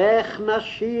 איך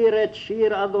נשיר את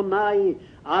שיר אדוני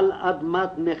על אדמת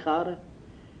נכר?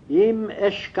 אם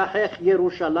אשכחך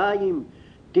ירושלים,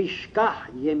 תשכח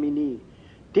ימיני,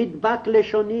 תדבק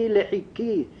לשוני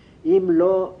לחיקי, אם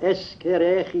לא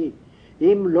אזכרכי,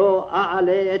 אם לא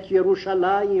אעלה את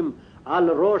ירושלים על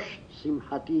ראש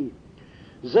שמחתי.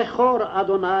 זכור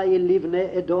אדוני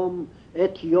לבני אדום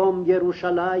את יום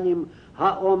ירושלים,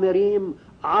 האומרים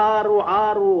ערו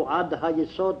ערו עד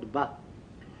היסוד בה.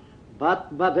 בת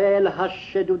בבל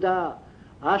השדודה,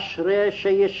 אשרי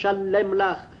שישלם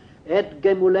לך את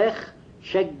גמולך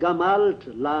שגמלת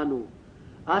לנו.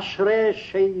 אשרי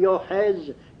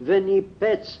שיוחז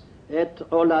וניפץ את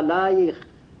עוללייך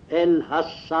אל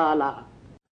הסלע.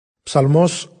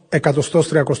 Ψαλμός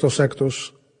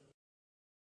 136.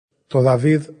 Το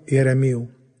Δαβίδ Ιερεμίου.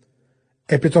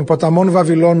 Επί των ποταμών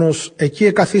Βαβυλώνος, εκεί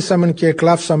εκαθίσαμεν και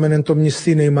εκλάψαμεν εν το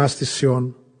μνηστήνε ημάς της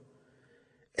Σιών.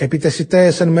 Επί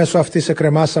τεσιταίες εν μέσω αυτής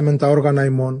εκρεμάσαμεν τα όργανα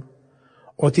ημών,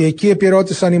 ότι εκεί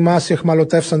επιρώτησαν ημάς οι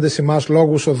εχμαλωτεύσαντες ημάς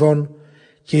λόγους οδών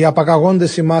και οι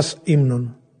απαγαγόντες ημάς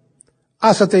ύμνων.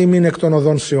 Άσατε ημίν εκ των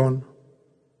οδών Σιών.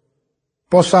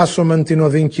 Πώς άσομεν την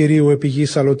οδήν Κυρίου επί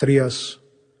γης αλωτρίας.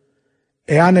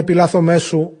 Εάν επί λάθο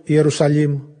μέσου,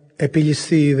 Ιερουσαλήμ,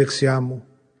 επιλυσθεί η δεξιά μου.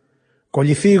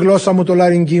 Κολληθεί η γλώσσα μου το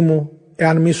λαρυγγί μου,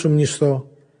 εάν μη σου μνηστώ,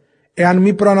 εάν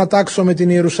μη προανατάξω με την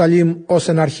Ιερουσαλήμ ως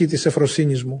εν αρχή της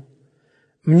ευφροσύνης μου.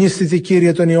 Μνήστητη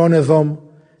Κύριε τον Ιών Εδόμ,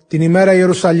 την ημέρα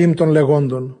Ιερουσαλήμ των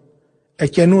λεγόντων.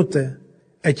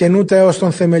 Εκενούται έως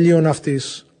των θεμελίων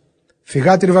αυτής.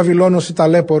 Φυγάτηρ Βαβυλώνος η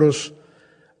ταλέπορος,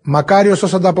 μακάριος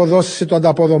ως ανταποδώσεις το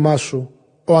ανταπόδομά σου,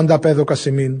 ο ανταπέδοκας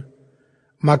ημίν.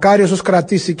 Μακάριος ως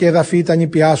κρατήσει και εδαφή τα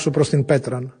νηπιά σου προς την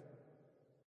πέτραν.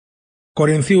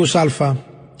 Κορινθίους Α,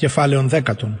 κεφάλαιον 10.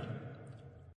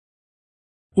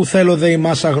 Ου θέλω δε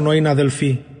ημάς αγνοήν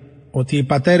αδελφοί, ότι οι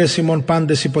πατέρες ημών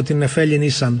πάντες υπό την νεφέλην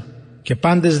ήσαν, και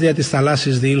πάντες δια της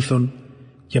θαλάσσης διήλθον,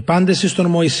 και πάντες εις τον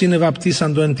Μωυσήν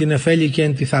ευαπτίσαντο εν την νεφέλη και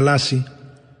εν τη θαλάσση,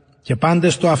 και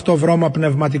πάντες το αυτό βρώμα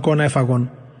πνευματικών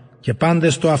έφαγον, και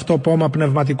πάντες το αυτό πόμα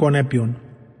πνευματικών έπιον.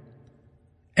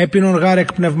 Έπινον γάρ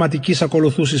εκ πνευματικής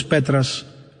ακολουθούσης πέτρας,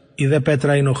 η δε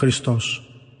πέτρα είναι ο Χριστός.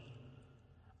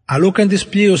 Αλλούκεν της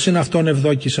πλοίωσιν αυτόν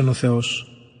ευδόκησεν ο Θεός.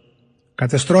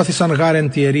 Κατεστρώθησαν γάρ εν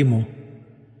τη ερήμο.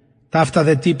 Ταύτα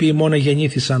δε τύποι ημών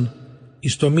εγεννήθησαν,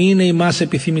 εις το μη είναι ημάς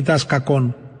επιθυμητάς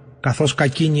κακών, καθώς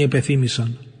κακίνοι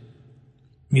επεθύμησαν.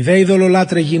 Μη δε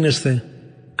ειδωλολάτρε γίνεσθε,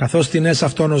 καθώς τινές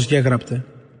αυτόν ως γέγραπτε.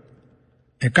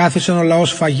 Εκάθισεν ο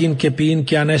λαός φαγήν και ποιήν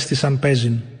και ανέστησαν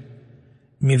παίζην.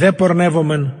 Μη δε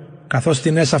πορνεύομεν, καθώς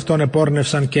τινές αυτόν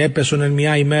επόρνευσαν και έπεσον εν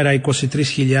μια ημέρα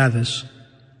 23.000.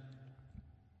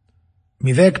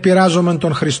 Μη δε εκπειράζομεν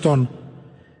των Χριστών,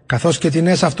 καθώς και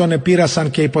τινές αυτόν επήρασαν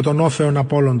και υπό τον όφεον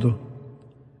απόλοντο.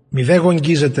 Μη δε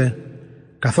γογγίζετε,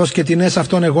 καθώς και τινές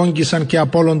αυτόν εγόγγισαν και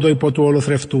απόλοντο υπό του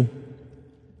ολοθρευτού.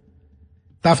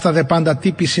 Ταύτα δε πάντα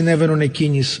τύποι συνέβαινον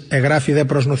εκείνης, εγγράφει δε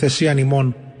προς νοθεσίαν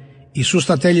ημών, Ιησούς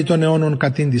στα τέλη των αιώνων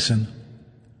κατήντησεν.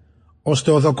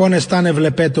 Ώστε ο δοκόν εστάνε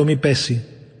βλεπέτο μη πέσει.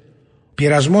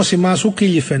 Πειρασμός ημάς ουκ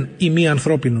ήλυφεν ή μη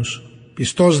ανθρώπινος,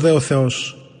 πιστός δε ο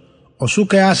Θεός. Ως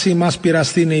ουκ εάσι ημάς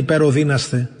πειραστήνε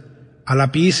υπεροδύναστε, αλλά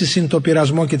ποιήσισιν το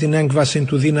πειρασμό και την έγκβασιν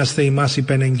του δύναστε ημάς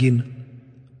υπενεγγύν.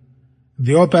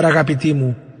 Διόπερα αγαπητοί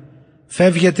μου,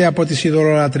 φεύγετε από της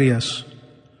ειδωλολατρίας.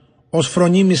 Ως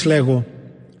φρονίμης λέγω,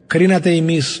 κρίνατε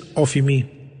ημείς οφημοί.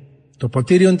 Το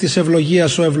ποτήριον της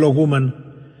ευλογίας ο ευλογούμεν,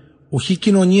 ουχή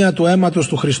κοινωνία του αίματος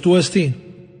του Χριστού εστί.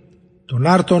 Τον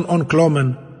άρτον ον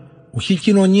κλόμεν, ουχή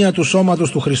κοινωνία του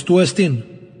σώματος του Χριστού εστίν.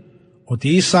 Ότι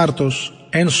εις άρτος,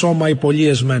 εν σώμα οι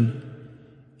πολλοί μεν.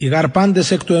 Οι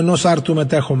γαρπάντες εκ του ενός άρτου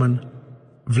μετέχομεν.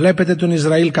 Βλέπετε τον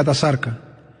Ισραήλ κατά σάρκα.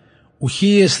 Ουχή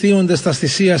οι αισθίοντες τας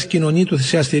θυσίας κοινωνή του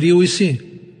θυσιαστηρίου εισί.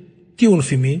 Τι ουν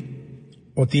φημεί,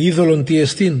 ότι είδωλον τι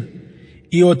εστίν,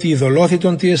 ή ότι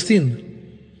ειδωλόθητον τι εστίν.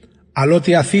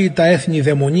 Αλλότι αθήοι τα έθνη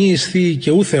δαιμονίης θείοι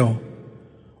και ου Θεό.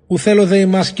 Ου θέλω δε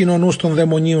ημάς κοινωνούς των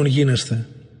δαιμονίων γίνεστε.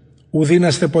 Ου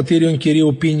δίναστε ποτήριον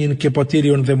Κυρίου πίνιν και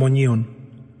ποτήριον δαιμονίων.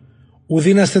 Ου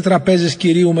δίναστε τραπέζης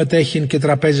Κυρίου μετέχειν και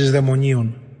τραπέζης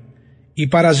δαιμονίων. Ή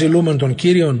παραζηλούμεν τον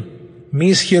Κύριον, μη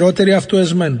ισχυρότεροι αυτού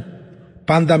εσμέν.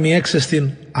 Πάντα μη έξεστην,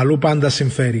 αλλού πάντα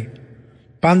συμφέρει.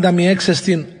 Πάντα μη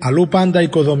έξεστην, αλλού πάντα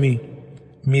οικοδομή.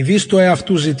 Μη δεις το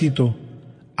εαυτού ζητήτω,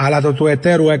 αλλά το του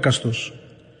εταίρου έκαστος.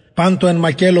 Πάντο εν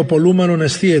μακέλο πολλούμενον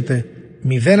αισθίεται,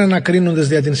 μη δεν ανακρίνοντες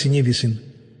δια την συνείδησιν.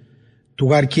 Του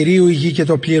γαρκυρίου η γη και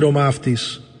το πλήρωμα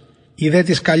αυτής. Ή δε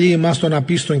της καλεί ημάς των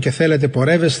απίστων και θέλετε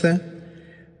πορεύεστε,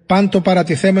 πάντο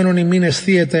παρατηθέμενον ημίν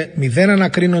αισθίεται, μη δεν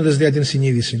ανακρίνοντες δια την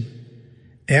συνείδησιν.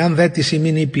 Εάν δε της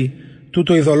ημίν είπει,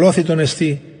 τούτο ειδωλόθητον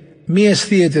εστί, μη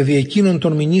αισθίεται δι' εκείνον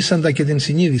τον μηνύσαντα και την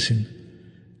συνείδησιν.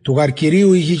 Του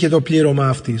γαρκυρίου η γη και το πλήρωμα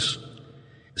αυτής.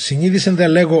 Συνείδησεν δε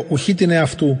λέγω ουχή την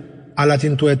εαυτού, αλλά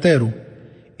την του εταίρου.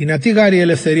 Η να τι γάρη η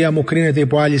ελευθερία μου κρίνεται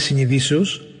υπό άλλη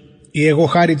συνειδήσεως, ή εγώ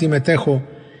χάρη τι μετέχω,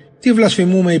 τι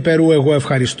βλασφημούμε υπερού εγώ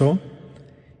ευχαριστώ.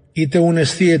 Είτε ουν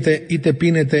αισθίεται, είτε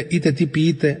πίνετε, είτε τι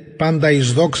ποιείτε, πάντα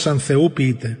εις δόξαν Θεού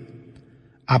ποιείτε.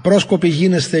 Απρόσκοποι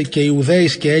γίνεστε και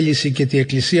Ιουδαίοι και Έλλησοι και τη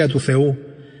Εκκλησία του Θεού,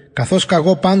 καθώς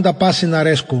καγώ πάντα πάσιν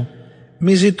αρέσκω,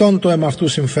 μη ζητών το εμαυτού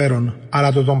συμφέρον,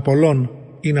 αλλά το των πολλών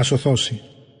ή να σωθώσει.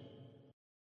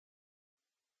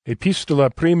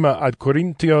 Epistola prima ad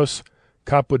Corinthios,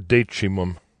 caput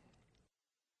 10.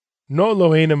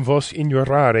 Nolo enim vos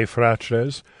ignorare,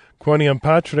 fratres, quoniam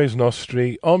patres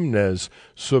nostri omnes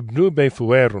sub nube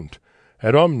fuerunt,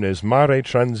 et omnes mare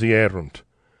transierunt,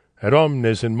 et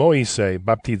omnes in Moise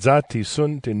baptizati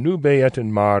sunt in nube et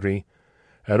in mari,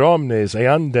 et omnes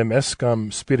eandem escam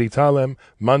spiritalem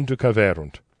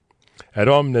manducaverunt, et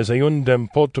omnes eundem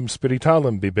potum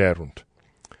spiritalem biberunt.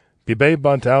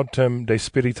 Bibebant autem de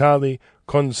spiritali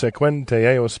consequente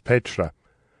eos Petra.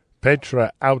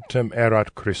 Petra autem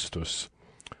erat Christus.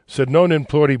 Sed non in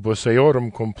pluribus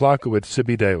eorum complacuit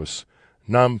sibi Deus,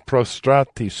 nam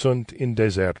prostrati sunt in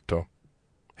deserto.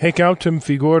 Hec autem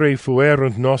figurae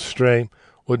fuerunt nostrae,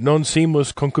 ut non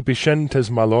simus concupiscentes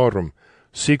malorum,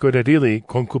 sicut et illi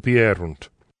concupierunt.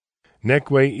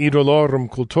 Neque idolorum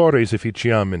cultores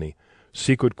efficiamini,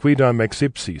 sicut quidam ex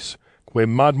ipsis, quae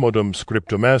madmodum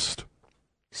scriptum est.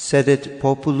 Sedet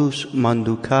populus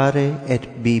manducare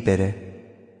et bibere,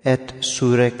 et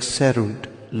surrexerunt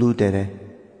ludere.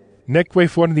 Neque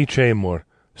fornicemur,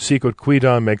 sicut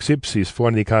quidam ex ipsis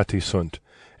fornicati sunt,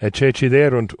 et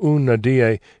ceciderunt una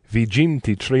die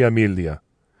viginti 3,000.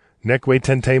 Neque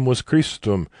tentemus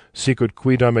Christum, sicut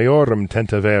quidam eorum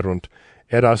tentaverunt,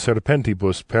 et a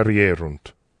serpentibus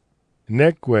perierunt.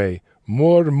 Neque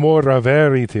murmura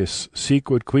veritis,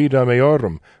 sicut quidam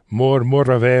eorum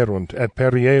murmura verunt, et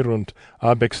perierunt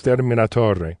ab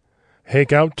exterminatore.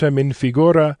 Haec autem in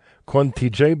figura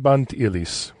contigebant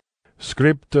illis.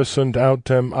 Scripta sunt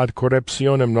autem ad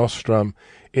corruptionem nostram,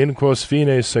 in quos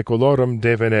fine seculorum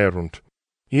devenerunt.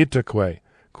 Itaque,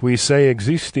 qui se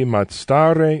existimat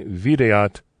stare,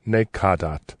 videat, ne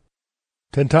cadat.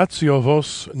 Tentatio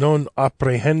vos non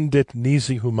apprehendit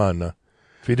nisi humana.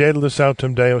 Fidelis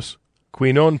autem Deus,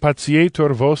 qui non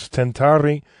patietur vos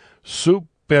tentari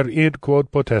super id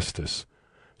quod potestis,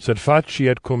 sed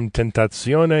faciet cum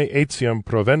tentatione etiam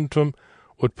proventum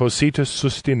ut possitus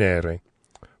sustinere.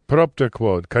 Propter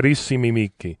quod, carissimi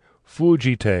mici,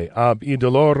 fugite ab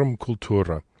idolorum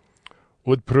cultura,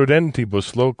 ut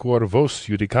prudentibus loquor vos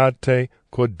judicate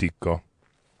quod dico.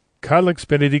 Calix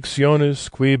benedictionis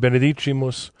qui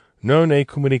benedicimus non e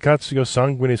communicatio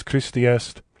sanguinis Christi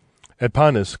est, et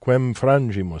panis quem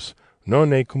frangimus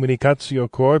non e communicatio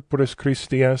corporis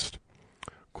Christi est,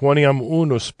 quoniam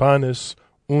unus panis,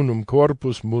 unum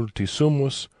corpus multi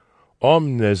sumus,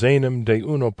 omnes enim de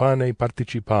uno pane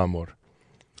participamur.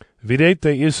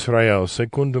 Videte Israel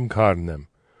secundum carnem,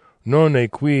 non e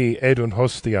qui edunt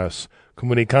hostias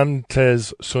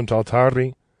communicantes sunt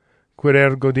altari, quid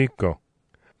ergo dico,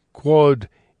 quod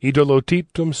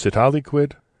idolotitum sit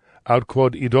aliquid, aut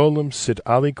quod idolum sit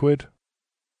aliquid?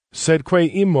 Sed quae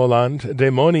immolant,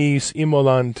 demoniis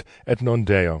immolant et non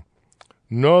Deo.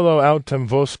 Nolo autem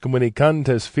vos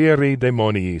communicantes fieri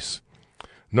demoniis.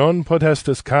 Non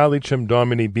potestis calicem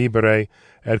Domini bibere,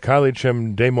 et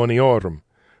calicem demoniorum.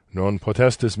 Non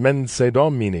potestis mense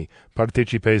Domini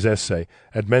participes esse,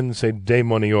 et mense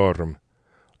demoniorum.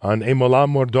 An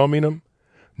emulamur Dominum,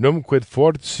 numquid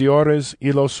fortiores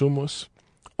illo sumus,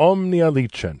 omnia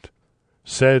licent,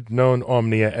 sed non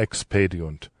omnia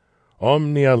expediunt.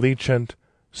 Omnia licent,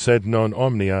 sed non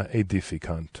omnia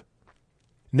edificant.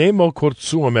 Nemo quod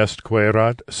suum est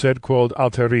querat, sed quod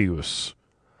alterius.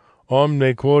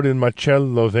 Omne quod in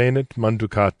macello venit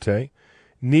manducate,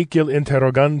 nicil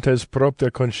interrogantes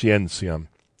propter conscientiam.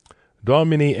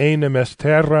 Domini enim est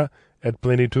terra et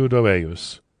plenitudo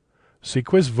eius. Si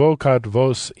quis vocat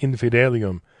vos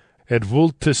infidelium, et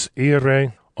vultis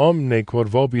ire, omne quod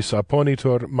vobis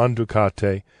apponitur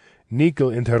manducate,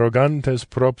 nicil interrogantes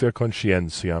propter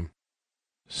conscientiam.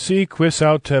 Si quis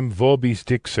autem vobis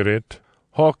dixerit,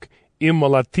 hoc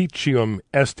immolaticium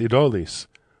est idolis,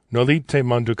 nolite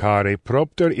manducare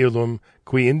propter illum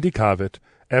qui indicavit,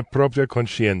 et propter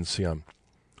conscientiam.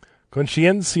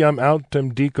 Conscientiam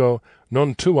autem dico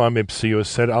non tuam ipsius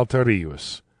sed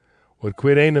alterius. Ut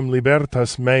quid enim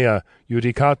libertas mea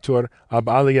judicatur ab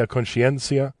alia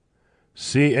conscientia,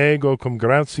 si ego cum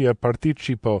gratia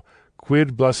participo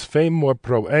quid blasphemor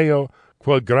pro eo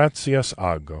quod gratias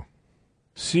ago.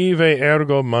 Sive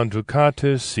ergo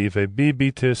manducatis, sive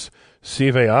bibitis,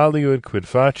 sive aliud quid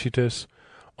facitis,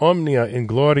 omnia in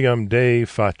gloriam Dei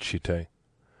facite.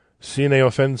 Sine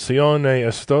offensione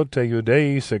estote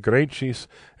Judeis et Grecis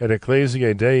et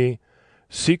ecclesiae Dei,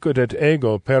 sicut et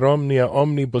ego per omnia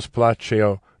omnibus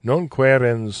placeo, non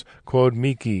querens quod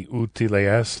mihi utile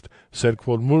est, sed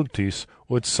quod multis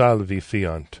ut salvi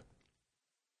fiant.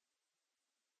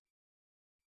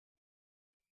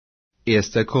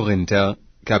 1. Korinther,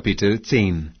 Kapitel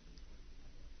 10.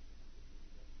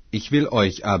 Ich will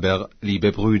euch aber,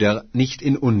 liebe Brüder, nicht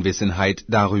in Unwissenheit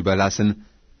darüber lassen,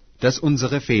 dass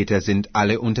unsere Väter sind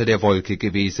alle unter der Wolke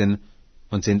gewesen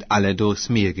und sind alle durchs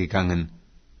Meer gegangen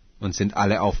und sind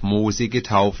alle auf Mose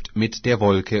getauft mit der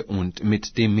Wolke und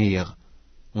mit dem Meer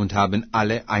und haben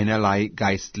alle einerlei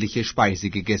geistliche Speise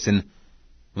gegessen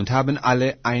und haben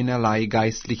alle einerlei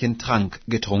geistlichen Trank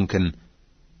getrunken.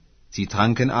 Sie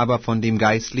tranken aber von dem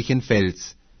geistlichen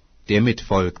Fels, der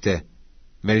mitfolgte,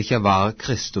 welcher war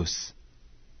Christus.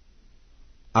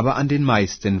 Aber an den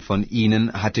meisten von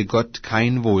ihnen hatte Gott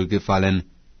kein Wohlgefallen,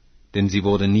 denn sie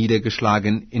wurden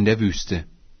niedergeschlagen in der Wüste.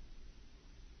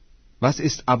 Was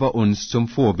ist aber uns zum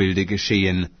Vorbilde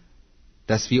geschehen,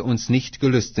 dass wir uns nicht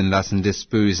gelüsten lassen des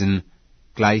Bösen,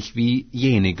 gleichwie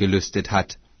jene gelüstet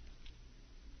hat?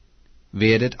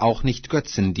 werdet auch nicht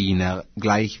Götzendiener,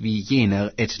 gleich wie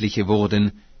jener etliche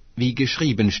wurden, wie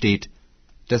geschrieben steht,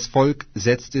 das Volk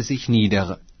setzte sich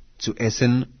nieder, zu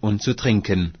essen und zu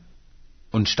trinken,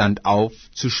 und stand auf,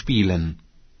 zu spielen.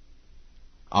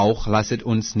 Auch lasset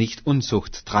uns nicht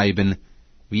Unzucht treiben,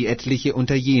 wie etliche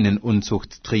unter jenen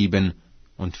Unzucht trieben,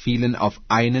 und fielen auf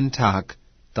einen Tag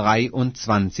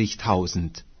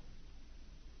 23.000.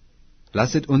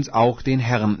 Lasset uns auch den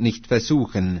Herrn nicht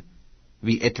versuchen,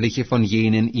 wie etliche von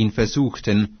jenen ihn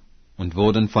versuchten und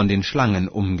wurden von den Schlangen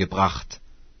umgebracht.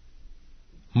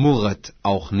 Murret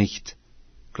auch nicht,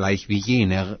 gleich wie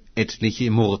jener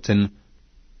etliche murrten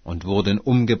und wurden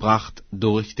umgebracht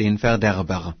durch den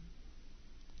Verderber.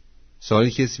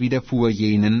 Solches widerfuhr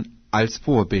jenen als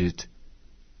Vorbild.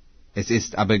 Es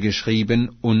ist aber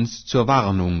geschrieben uns zur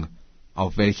Warnung,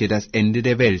 auf welche das Ende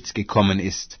der Welt gekommen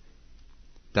ist.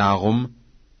 Darum,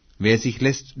 wer sich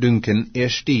lässt dünken, er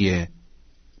stehe,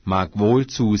 mag wohl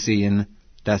zusehen,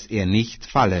 dass er nicht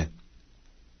falle.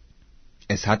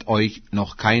 Es hat euch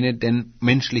noch keine denn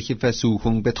menschliche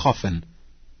Versuchung betroffen,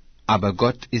 aber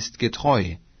Gott ist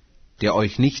getreu, der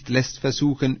euch nicht lässt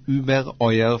versuchen über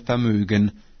euer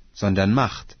Vermögen, sondern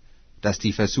macht, dass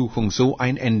die Versuchung so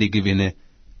ein Ende gewinne,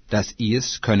 dass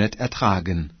ihr's könnet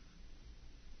ertragen.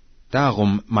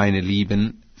 Darum, meine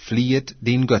Lieben, fliehet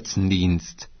den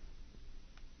Götzendienst.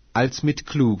 Als mit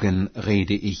Klugen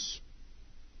rede ich.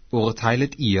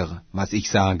 Urteilet ihr, was ich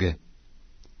sage.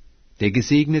 Der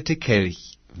gesegnete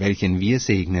Kelch, welchen wir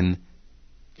segnen,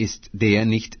 ist der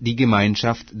nicht die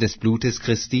Gemeinschaft des Blutes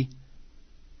Christi?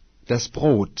 Das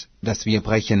Brot, das wir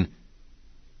brechen,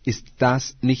 ist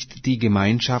das nicht die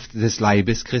Gemeinschaft des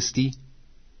Leibes Christi?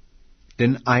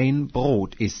 Denn ein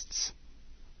Brot ist's,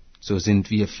 so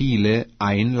sind wir viele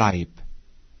ein Leib,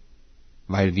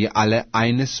 weil wir alle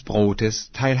eines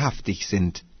Brotes teilhaftig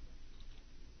sind.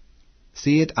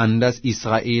 Sehet an das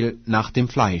Israel nach dem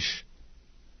Fleisch.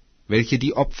 Welche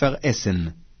die Opfer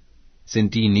essen,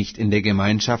 sind die nicht in der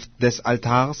Gemeinschaft des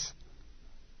Altars?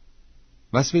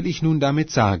 Was will ich nun damit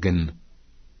sagen?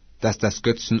 Dass das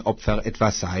Götzenopfer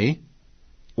etwas sei?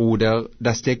 Oder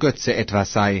dass der Götze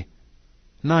etwas sei?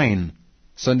 Nein,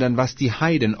 sondern was die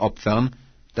Heiden opfern,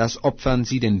 das opfern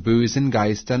sie den bösen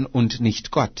Geistern und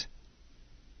nicht Gott.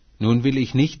 Nun will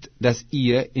ich nicht, dass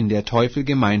ihr in der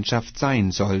Teufelgemeinschaft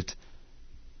sein sollt.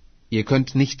 Ihr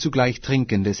könnt nicht zugleich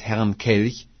trinken des Herrn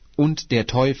Kelch und der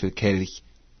Teufel Kelch.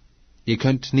 Ihr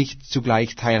könnt nicht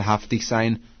zugleich teilhaftig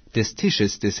sein des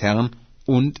Tisches des Herrn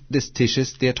und des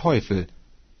Tisches der Teufel.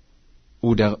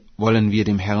 Oder wollen wir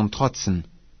dem Herrn trotzen?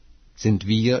 Sind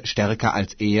wir stärker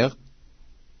als er?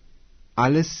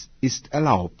 Alles ist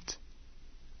erlaubt,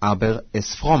 aber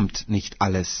es frommt nicht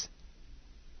alles.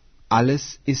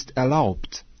 Alles ist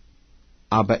erlaubt,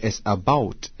 aber es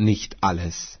erbaut nicht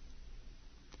alles.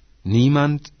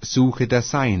 Niemand suche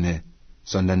das Seine,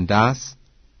 sondern das,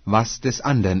 was des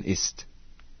andern ist.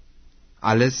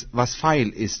 Alles, was feil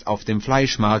ist auf dem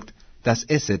Fleischmarkt, das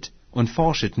esset und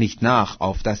forschet nicht nach,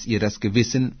 auf dass ihr das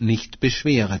Gewissen nicht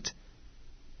beschweret.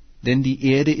 Denn die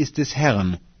Erde ist des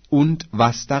Herrn, und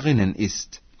was darinnen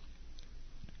ist.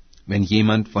 Wenn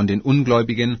jemand von den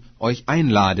Ungläubigen euch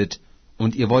einladet,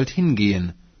 und ihr wollt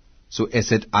hingehen, so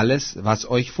esset alles, was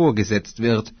euch vorgesetzt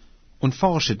wird, und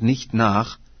forschet nicht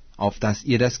nach, auf dass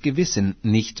ihr das Gewissen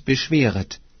nicht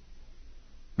beschweret.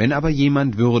 Wenn aber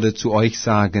jemand würde zu euch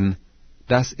sagen,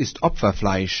 das ist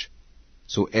Opferfleisch,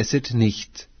 so esset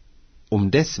nicht,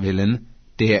 um deswillen,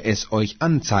 der es euch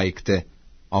anzeigte,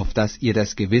 auf dass ihr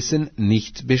das Gewissen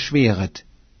nicht beschweret.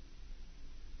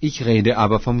 Ich rede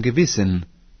aber vom Gewissen,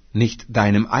 nicht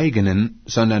deinem eigenen,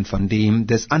 sondern von dem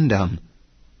des andern.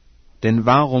 Denn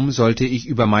warum sollte ich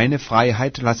über meine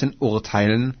Freiheit lassen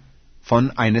urteilen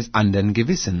von eines andern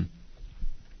Gewissen?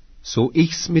 So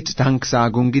ich's mit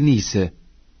Danksagung genieße,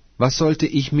 was sollte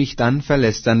ich mich dann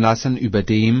verlästern lassen über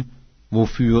dem,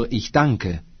 wofür ich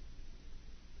danke?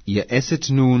 Ihr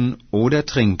esset nun oder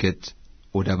trinket,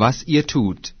 oder was ihr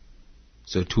tut,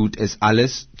 so tut es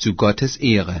alles zu Gottes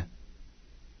Ehre.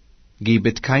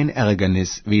 Gebet kein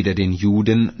Ärgernis weder den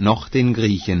Juden noch den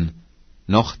Griechen,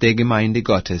 noch der Gemeinde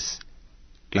Gottes,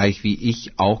 gleich wie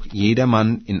ich auch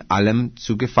jedermann in allem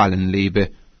zu gefallen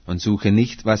lebe und suche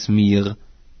nicht, was mir,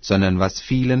 sondern was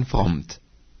vielen frommt,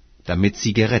 damit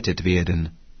sie gerettet werden.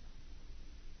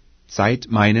 Seid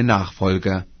meine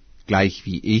Nachfolger, gleich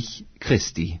wie ich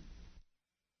Christi.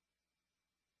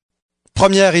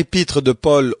 Première épître de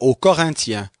Paul aux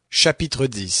Corinthiens, chapitre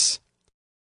 10.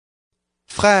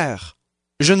 Frères,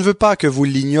 je ne veux pas que vous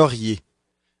l'ignoriez.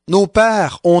 Nos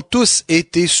pères ont tous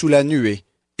été sous la nuée.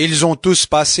 Ils ont tous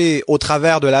passé au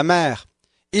travers de la mer.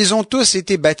 Ils ont tous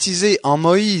été baptisés en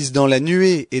Moïse dans la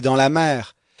nuée et dans la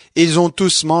mer. Ils ont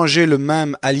tous mangé le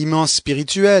même aliment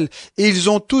spirituel et ils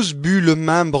ont tous bu le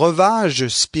même breuvage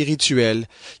spirituel,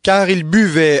 car ils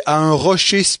buvaient à un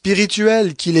rocher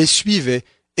spirituel qui les suivait,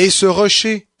 et ce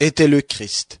rocher était le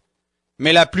Christ.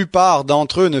 Mais la plupart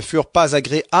d'entre eux ne furent pas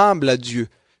agréables à Dieu,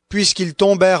 puisqu'ils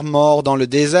tombèrent morts dans le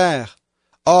désert.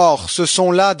 Or, ce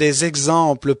sont là des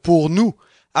exemples pour nous,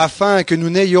 afin que nous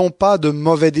n'ayons pas de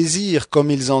mauvais désirs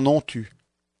comme ils en ont eu.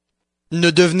 Ne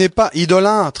devenez pas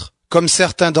idolâtres, comme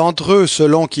certains d'entre eux,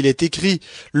 selon qu'il est écrit,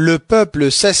 le peuple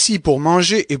s'assit pour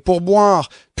manger et pour boire,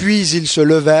 puis ils se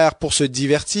levèrent pour se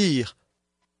divertir.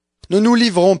 Ne nous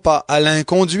livrons pas à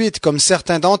l'inconduite, comme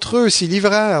certains d'entre eux s'y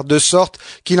livrèrent, de sorte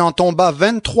qu'il en tomba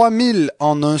 23 000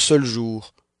 en un seul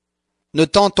jour. Ne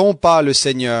tentons pas le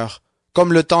Seigneur,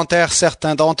 comme le tentèrent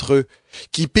certains d'entre eux,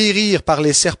 qui périrent par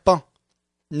les serpents.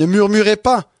 Ne murmurez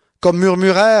pas, comme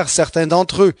murmurèrent certains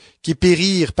d'entre eux, qui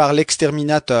périrent par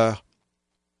l'exterminateur.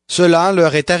 Cela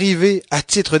leur est arrivé à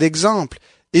titre d'exemple,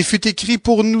 et fut écrit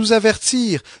pour nous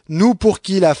avertir, nous pour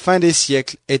qui la fin des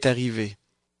siècles est arrivée.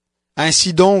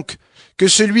 Ainsi donc, que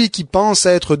celui qui pense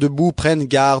être debout prenne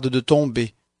garde de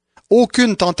tomber.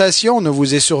 Aucune tentation ne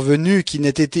vous est survenue qui n'ait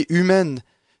été humaine.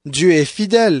 Dieu est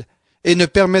fidèle, et ne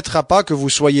permettra pas que vous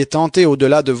soyez tentés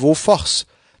au-delà de vos forces.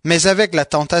 Mais avec la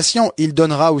tentation, il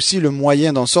donnera aussi le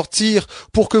moyen d'en sortir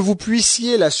pour que vous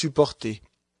puissiez la supporter.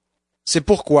 C'est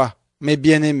pourquoi, mes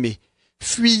bien-aimés,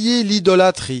 fuyez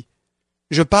l'idolâtrie.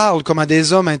 Je parle comme à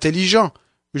des hommes intelligents.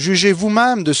 Jugez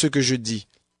vous-même de ce que je dis.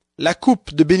 La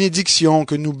coupe de bénédiction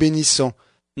que nous bénissons,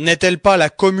 n'est-elle pas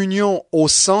la communion au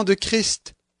sang de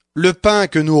Christ? Le pain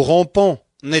que nous rompons,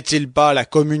 n'est-il pas la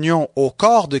communion au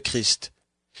corps de Christ?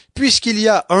 Puisqu'il y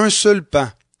a un seul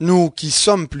pain, nous qui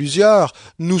sommes plusieurs,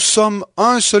 nous sommes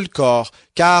un seul corps,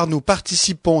 car nous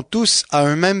participons tous à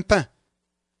un même pain.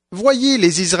 Voyez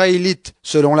les Israélites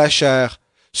selon la chair.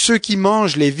 Ceux qui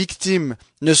mangent les victimes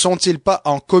ne sont-ils pas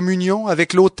en communion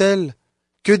avec l'autel?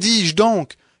 Que dis-je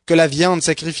donc? Que la viande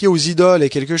sacrifiée aux idoles est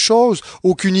quelque chose,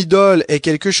 ou qu'une idole est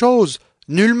quelque chose?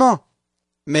 Nullement.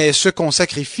 Mais ce qu'on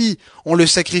sacrifie, on le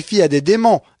sacrifie à des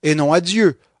démons, et non à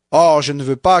Dieu. Or, je ne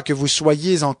veux pas que vous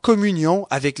soyez en communion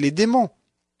avec les démons.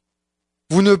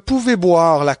 Vous ne pouvez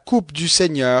boire la coupe du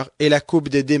Seigneur et la coupe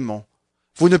des démons.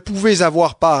 Vous ne pouvez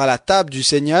avoir part à la table du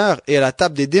Seigneur et à la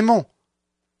table des démons.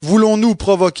 Voulons-nous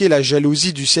provoquer la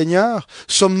jalousie du Seigneur?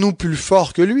 Sommes-nous plus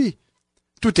forts que lui?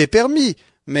 Tout est permis,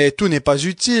 mais tout n'est pas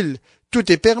utile.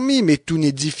 Tout est permis, mais tout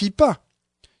n'édifie pas.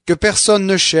 Que personne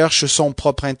ne cherche son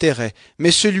propre intérêt,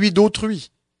 mais celui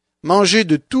d'autrui. Mangez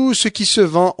de tout ce qui se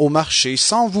vend au marché,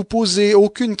 sans vous poser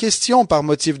aucune question par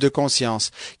motif de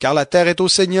conscience, car la terre est au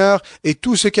Seigneur et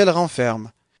tout ce qu'elle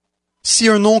renferme. Si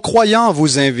un non-croyant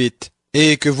vous invite,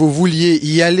 et que vous vouliez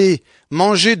y aller,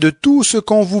 mangez de tout ce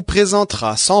qu'on vous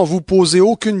présentera, sans vous poser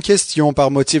aucune question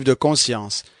par motif de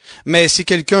conscience. Mais si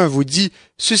quelqu'un vous dit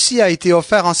 « Ceci a été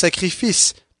offert en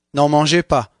sacrifice », n'en mangez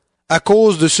pas, à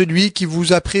cause de celui qui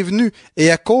vous a prévenu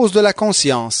et à cause de la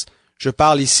conscience. Je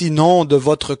parle ici non de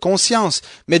votre conscience,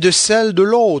 mais de celle de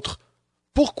l'autre.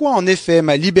 Pourquoi en effet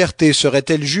ma liberté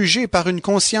serait-elle jugée par une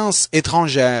conscience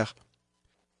étrangère?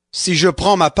 Si je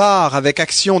prends ma part avec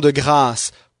action de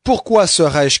grâce, pourquoi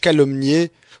serais-je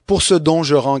calomnié pour ce dont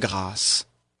je rends grâce?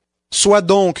 Soit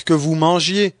donc que vous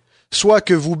mangiez, soit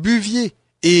que vous buviez,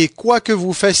 et quoi que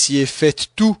vous fassiez, faites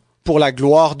tout pour la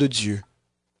gloire de Dieu.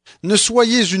 Ne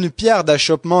soyez une pierre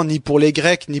d'achoppement ni pour les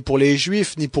Grecs, ni pour les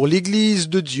Juifs, ni pour l'Église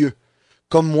de Dieu.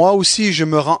 Comme moi aussi je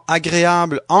me rends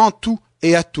agréable en tout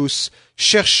et à tous,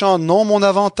 cherchant non mon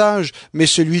avantage, mais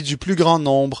celui du plus grand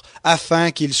nombre,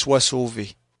 afin qu'ils soient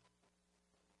sauvés.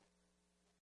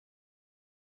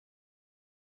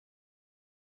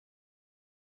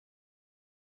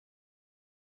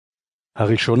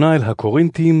 הראשונה אל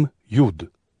הקורינתים י'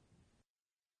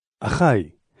 אחי,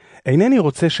 אינני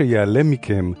רוצה שיעלם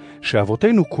מכם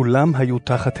שאבותינו כולם היו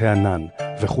תחת הענן,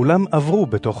 וכולם עברו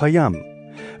בתוך הים,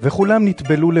 וכולם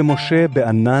נטבלו למשה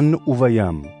בענן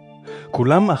ובים.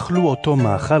 כולם אכלו אותו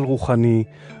מאכל רוחני,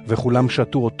 וכולם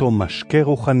שתו אותו משקה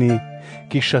רוחני,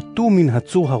 כי שתו מן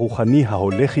הצור הרוחני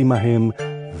ההולך עמהם,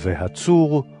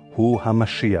 והצור הוא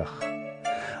המשיח.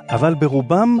 אבל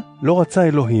ברובם לא רצה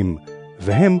אלוהים,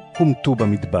 והם הומתו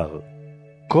במדבר.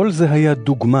 כל זה היה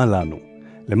דוגמה לנו,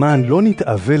 למען לא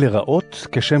נתאווה לראות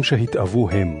כשם שהתאוו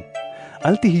הם.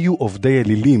 אל תהיו עובדי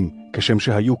אלילים כשם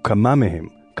שהיו כמה מהם,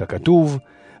 ככתוב,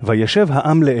 וישב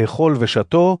העם לאכול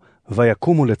ושתו,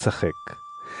 ויקומו לצחק.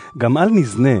 גם אל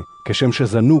נזנה כשם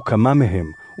שזנו כמה מהם,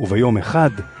 וביום אחד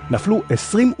נפלו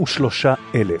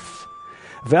 23,000.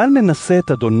 ואל ננסה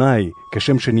את אדוני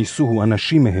כשם שניסוהו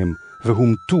אנשים מהם,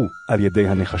 והומתו על ידי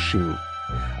הנחשים.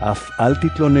 אף אל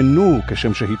תתלוננו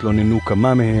כשם שהתלוננו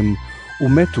כמה מהם,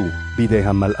 ומתו בידי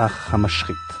המלאך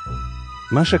המשחית.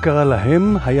 מה שקרה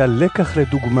להם היה לקח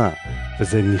לדוגמה,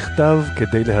 וזה נכתב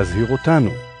כדי להזהיר אותנו.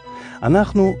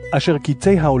 אנחנו אשר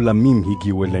קיצי העולמים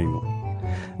הגיעו אלינו.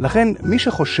 לכן מי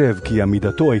שחושב כי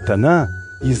עמידתו איתנה,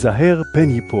 ייזהר פן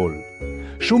ייפול.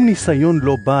 שום ניסיון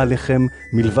לא בא עליכם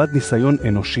מלבד ניסיון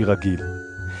אנושי רגיל.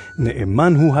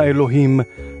 נאמן הוא האלוהים,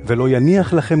 ולא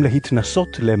יניח לכם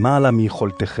להתנסות למעלה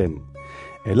מיכולתכם.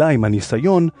 אלא עם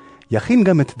הניסיון יכין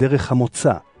גם את דרך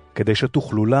המוצא, כדי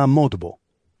שתוכלו לעמוד בו.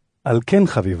 על כן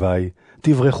חביביי,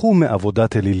 תברחו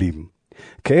מעבודת אלילים.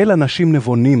 כאל אנשים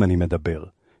נבונים אני מדבר.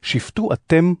 שפטו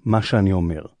אתם מה שאני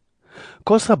אומר.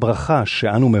 כוס הברכה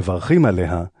שאנו מברכים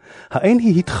עליה, האין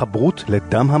היא התחברות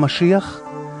לדם המשיח?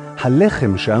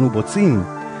 הלחם שאנו בוצעים,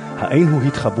 האין הוא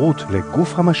התחברות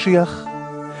לגוף המשיח?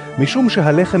 משום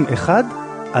שהלחם אחד,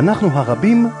 אנחנו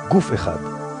הרבים גוף אחד,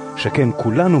 שכן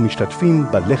כולנו משתתפים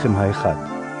בלחם האחד.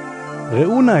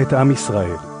 ראו נא את עם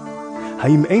ישראל.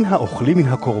 האם אין האוכלים מן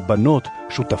הקורבנות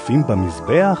שותפים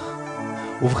במזבח?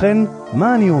 ובכן,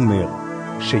 מה אני אומר?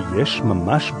 שיש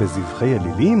ממש בזבחי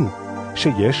אלילים?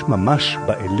 שיש ממש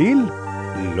באליל?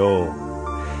 לא.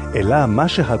 אלא מה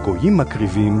שהגויים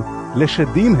מקריבים,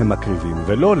 לשדים הם מקריבים,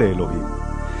 ולא לאלוהים.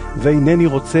 ואינני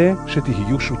רוצה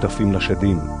שתהיו שותפים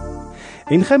לשדים.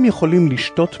 אינכם יכולים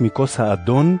לשתות מכוס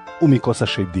האדון ומכוס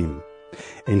השדים.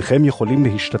 אינכם יכולים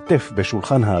להשתתף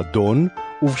בשולחן האדון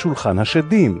ובשולחן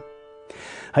השדים.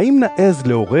 האם נעז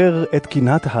לעורר את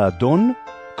קנאת האדון?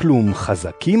 כלום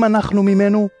חזקים אנחנו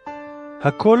ממנו?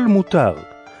 הכל מותר,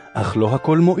 אך לא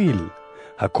הכל מועיל.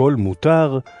 הכל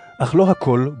מותר, אך לא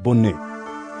הכל בונה.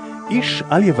 איש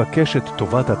אל יבקש את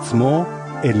טובת עצמו,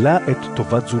 אלא את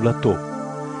טובת זולתו.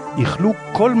 יאכלו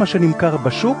כל מה שנמכר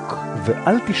בשוק,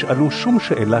 ואל תשאלו שום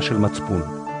שאלה של מצפון.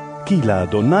 כי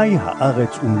לאדוני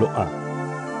הארץ ומלואה.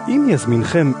 אם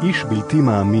יזמינכם איש בלתי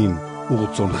מאמין,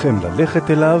 ורצונכם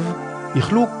ללכת אליו,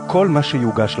 יאכלו כל מה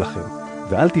שיוגש לכם,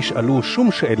 ואל תשאלו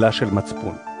שום שאלה של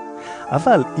מצפון.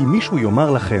 אבל אם מישהו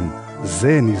יאמר לכם,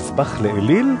 זה נזבח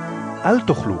לאליל, אל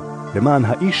תאכלו, למען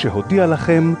האיש שהודיע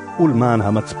לכם ולמען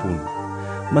המצפון.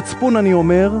 מצפון אני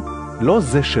אומר, לא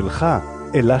זה שלך,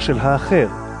 אלא של האחר.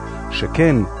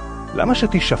 שכן, למה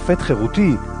שתשפט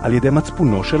חירותי על ידי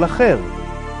מצפונו של אחר?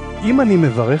 אם אני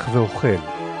מברך ואוכל,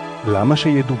 למה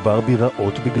שידובר בי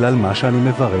רעות בגלל מה שאני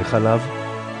מברך עליו?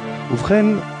 ובכן,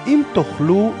 אם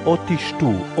תאכלו או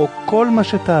תשתו, או כל מה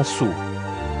שתעשו,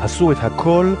 עשו את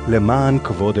הכל למען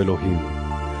כבוד אלוהים.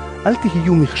 אל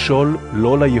תהיו מכשול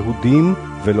לא ליהודים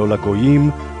ולא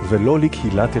לגויים ולא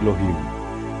לקהילת אלוהים.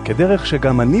 כדרך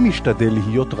שגם אני משתדל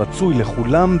להיות רצוי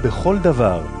לכולם בכל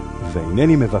דבר,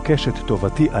 ואינני מבקש את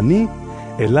טובתי אני,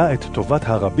 אלא את טובת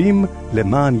הרבים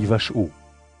למען יבשעו.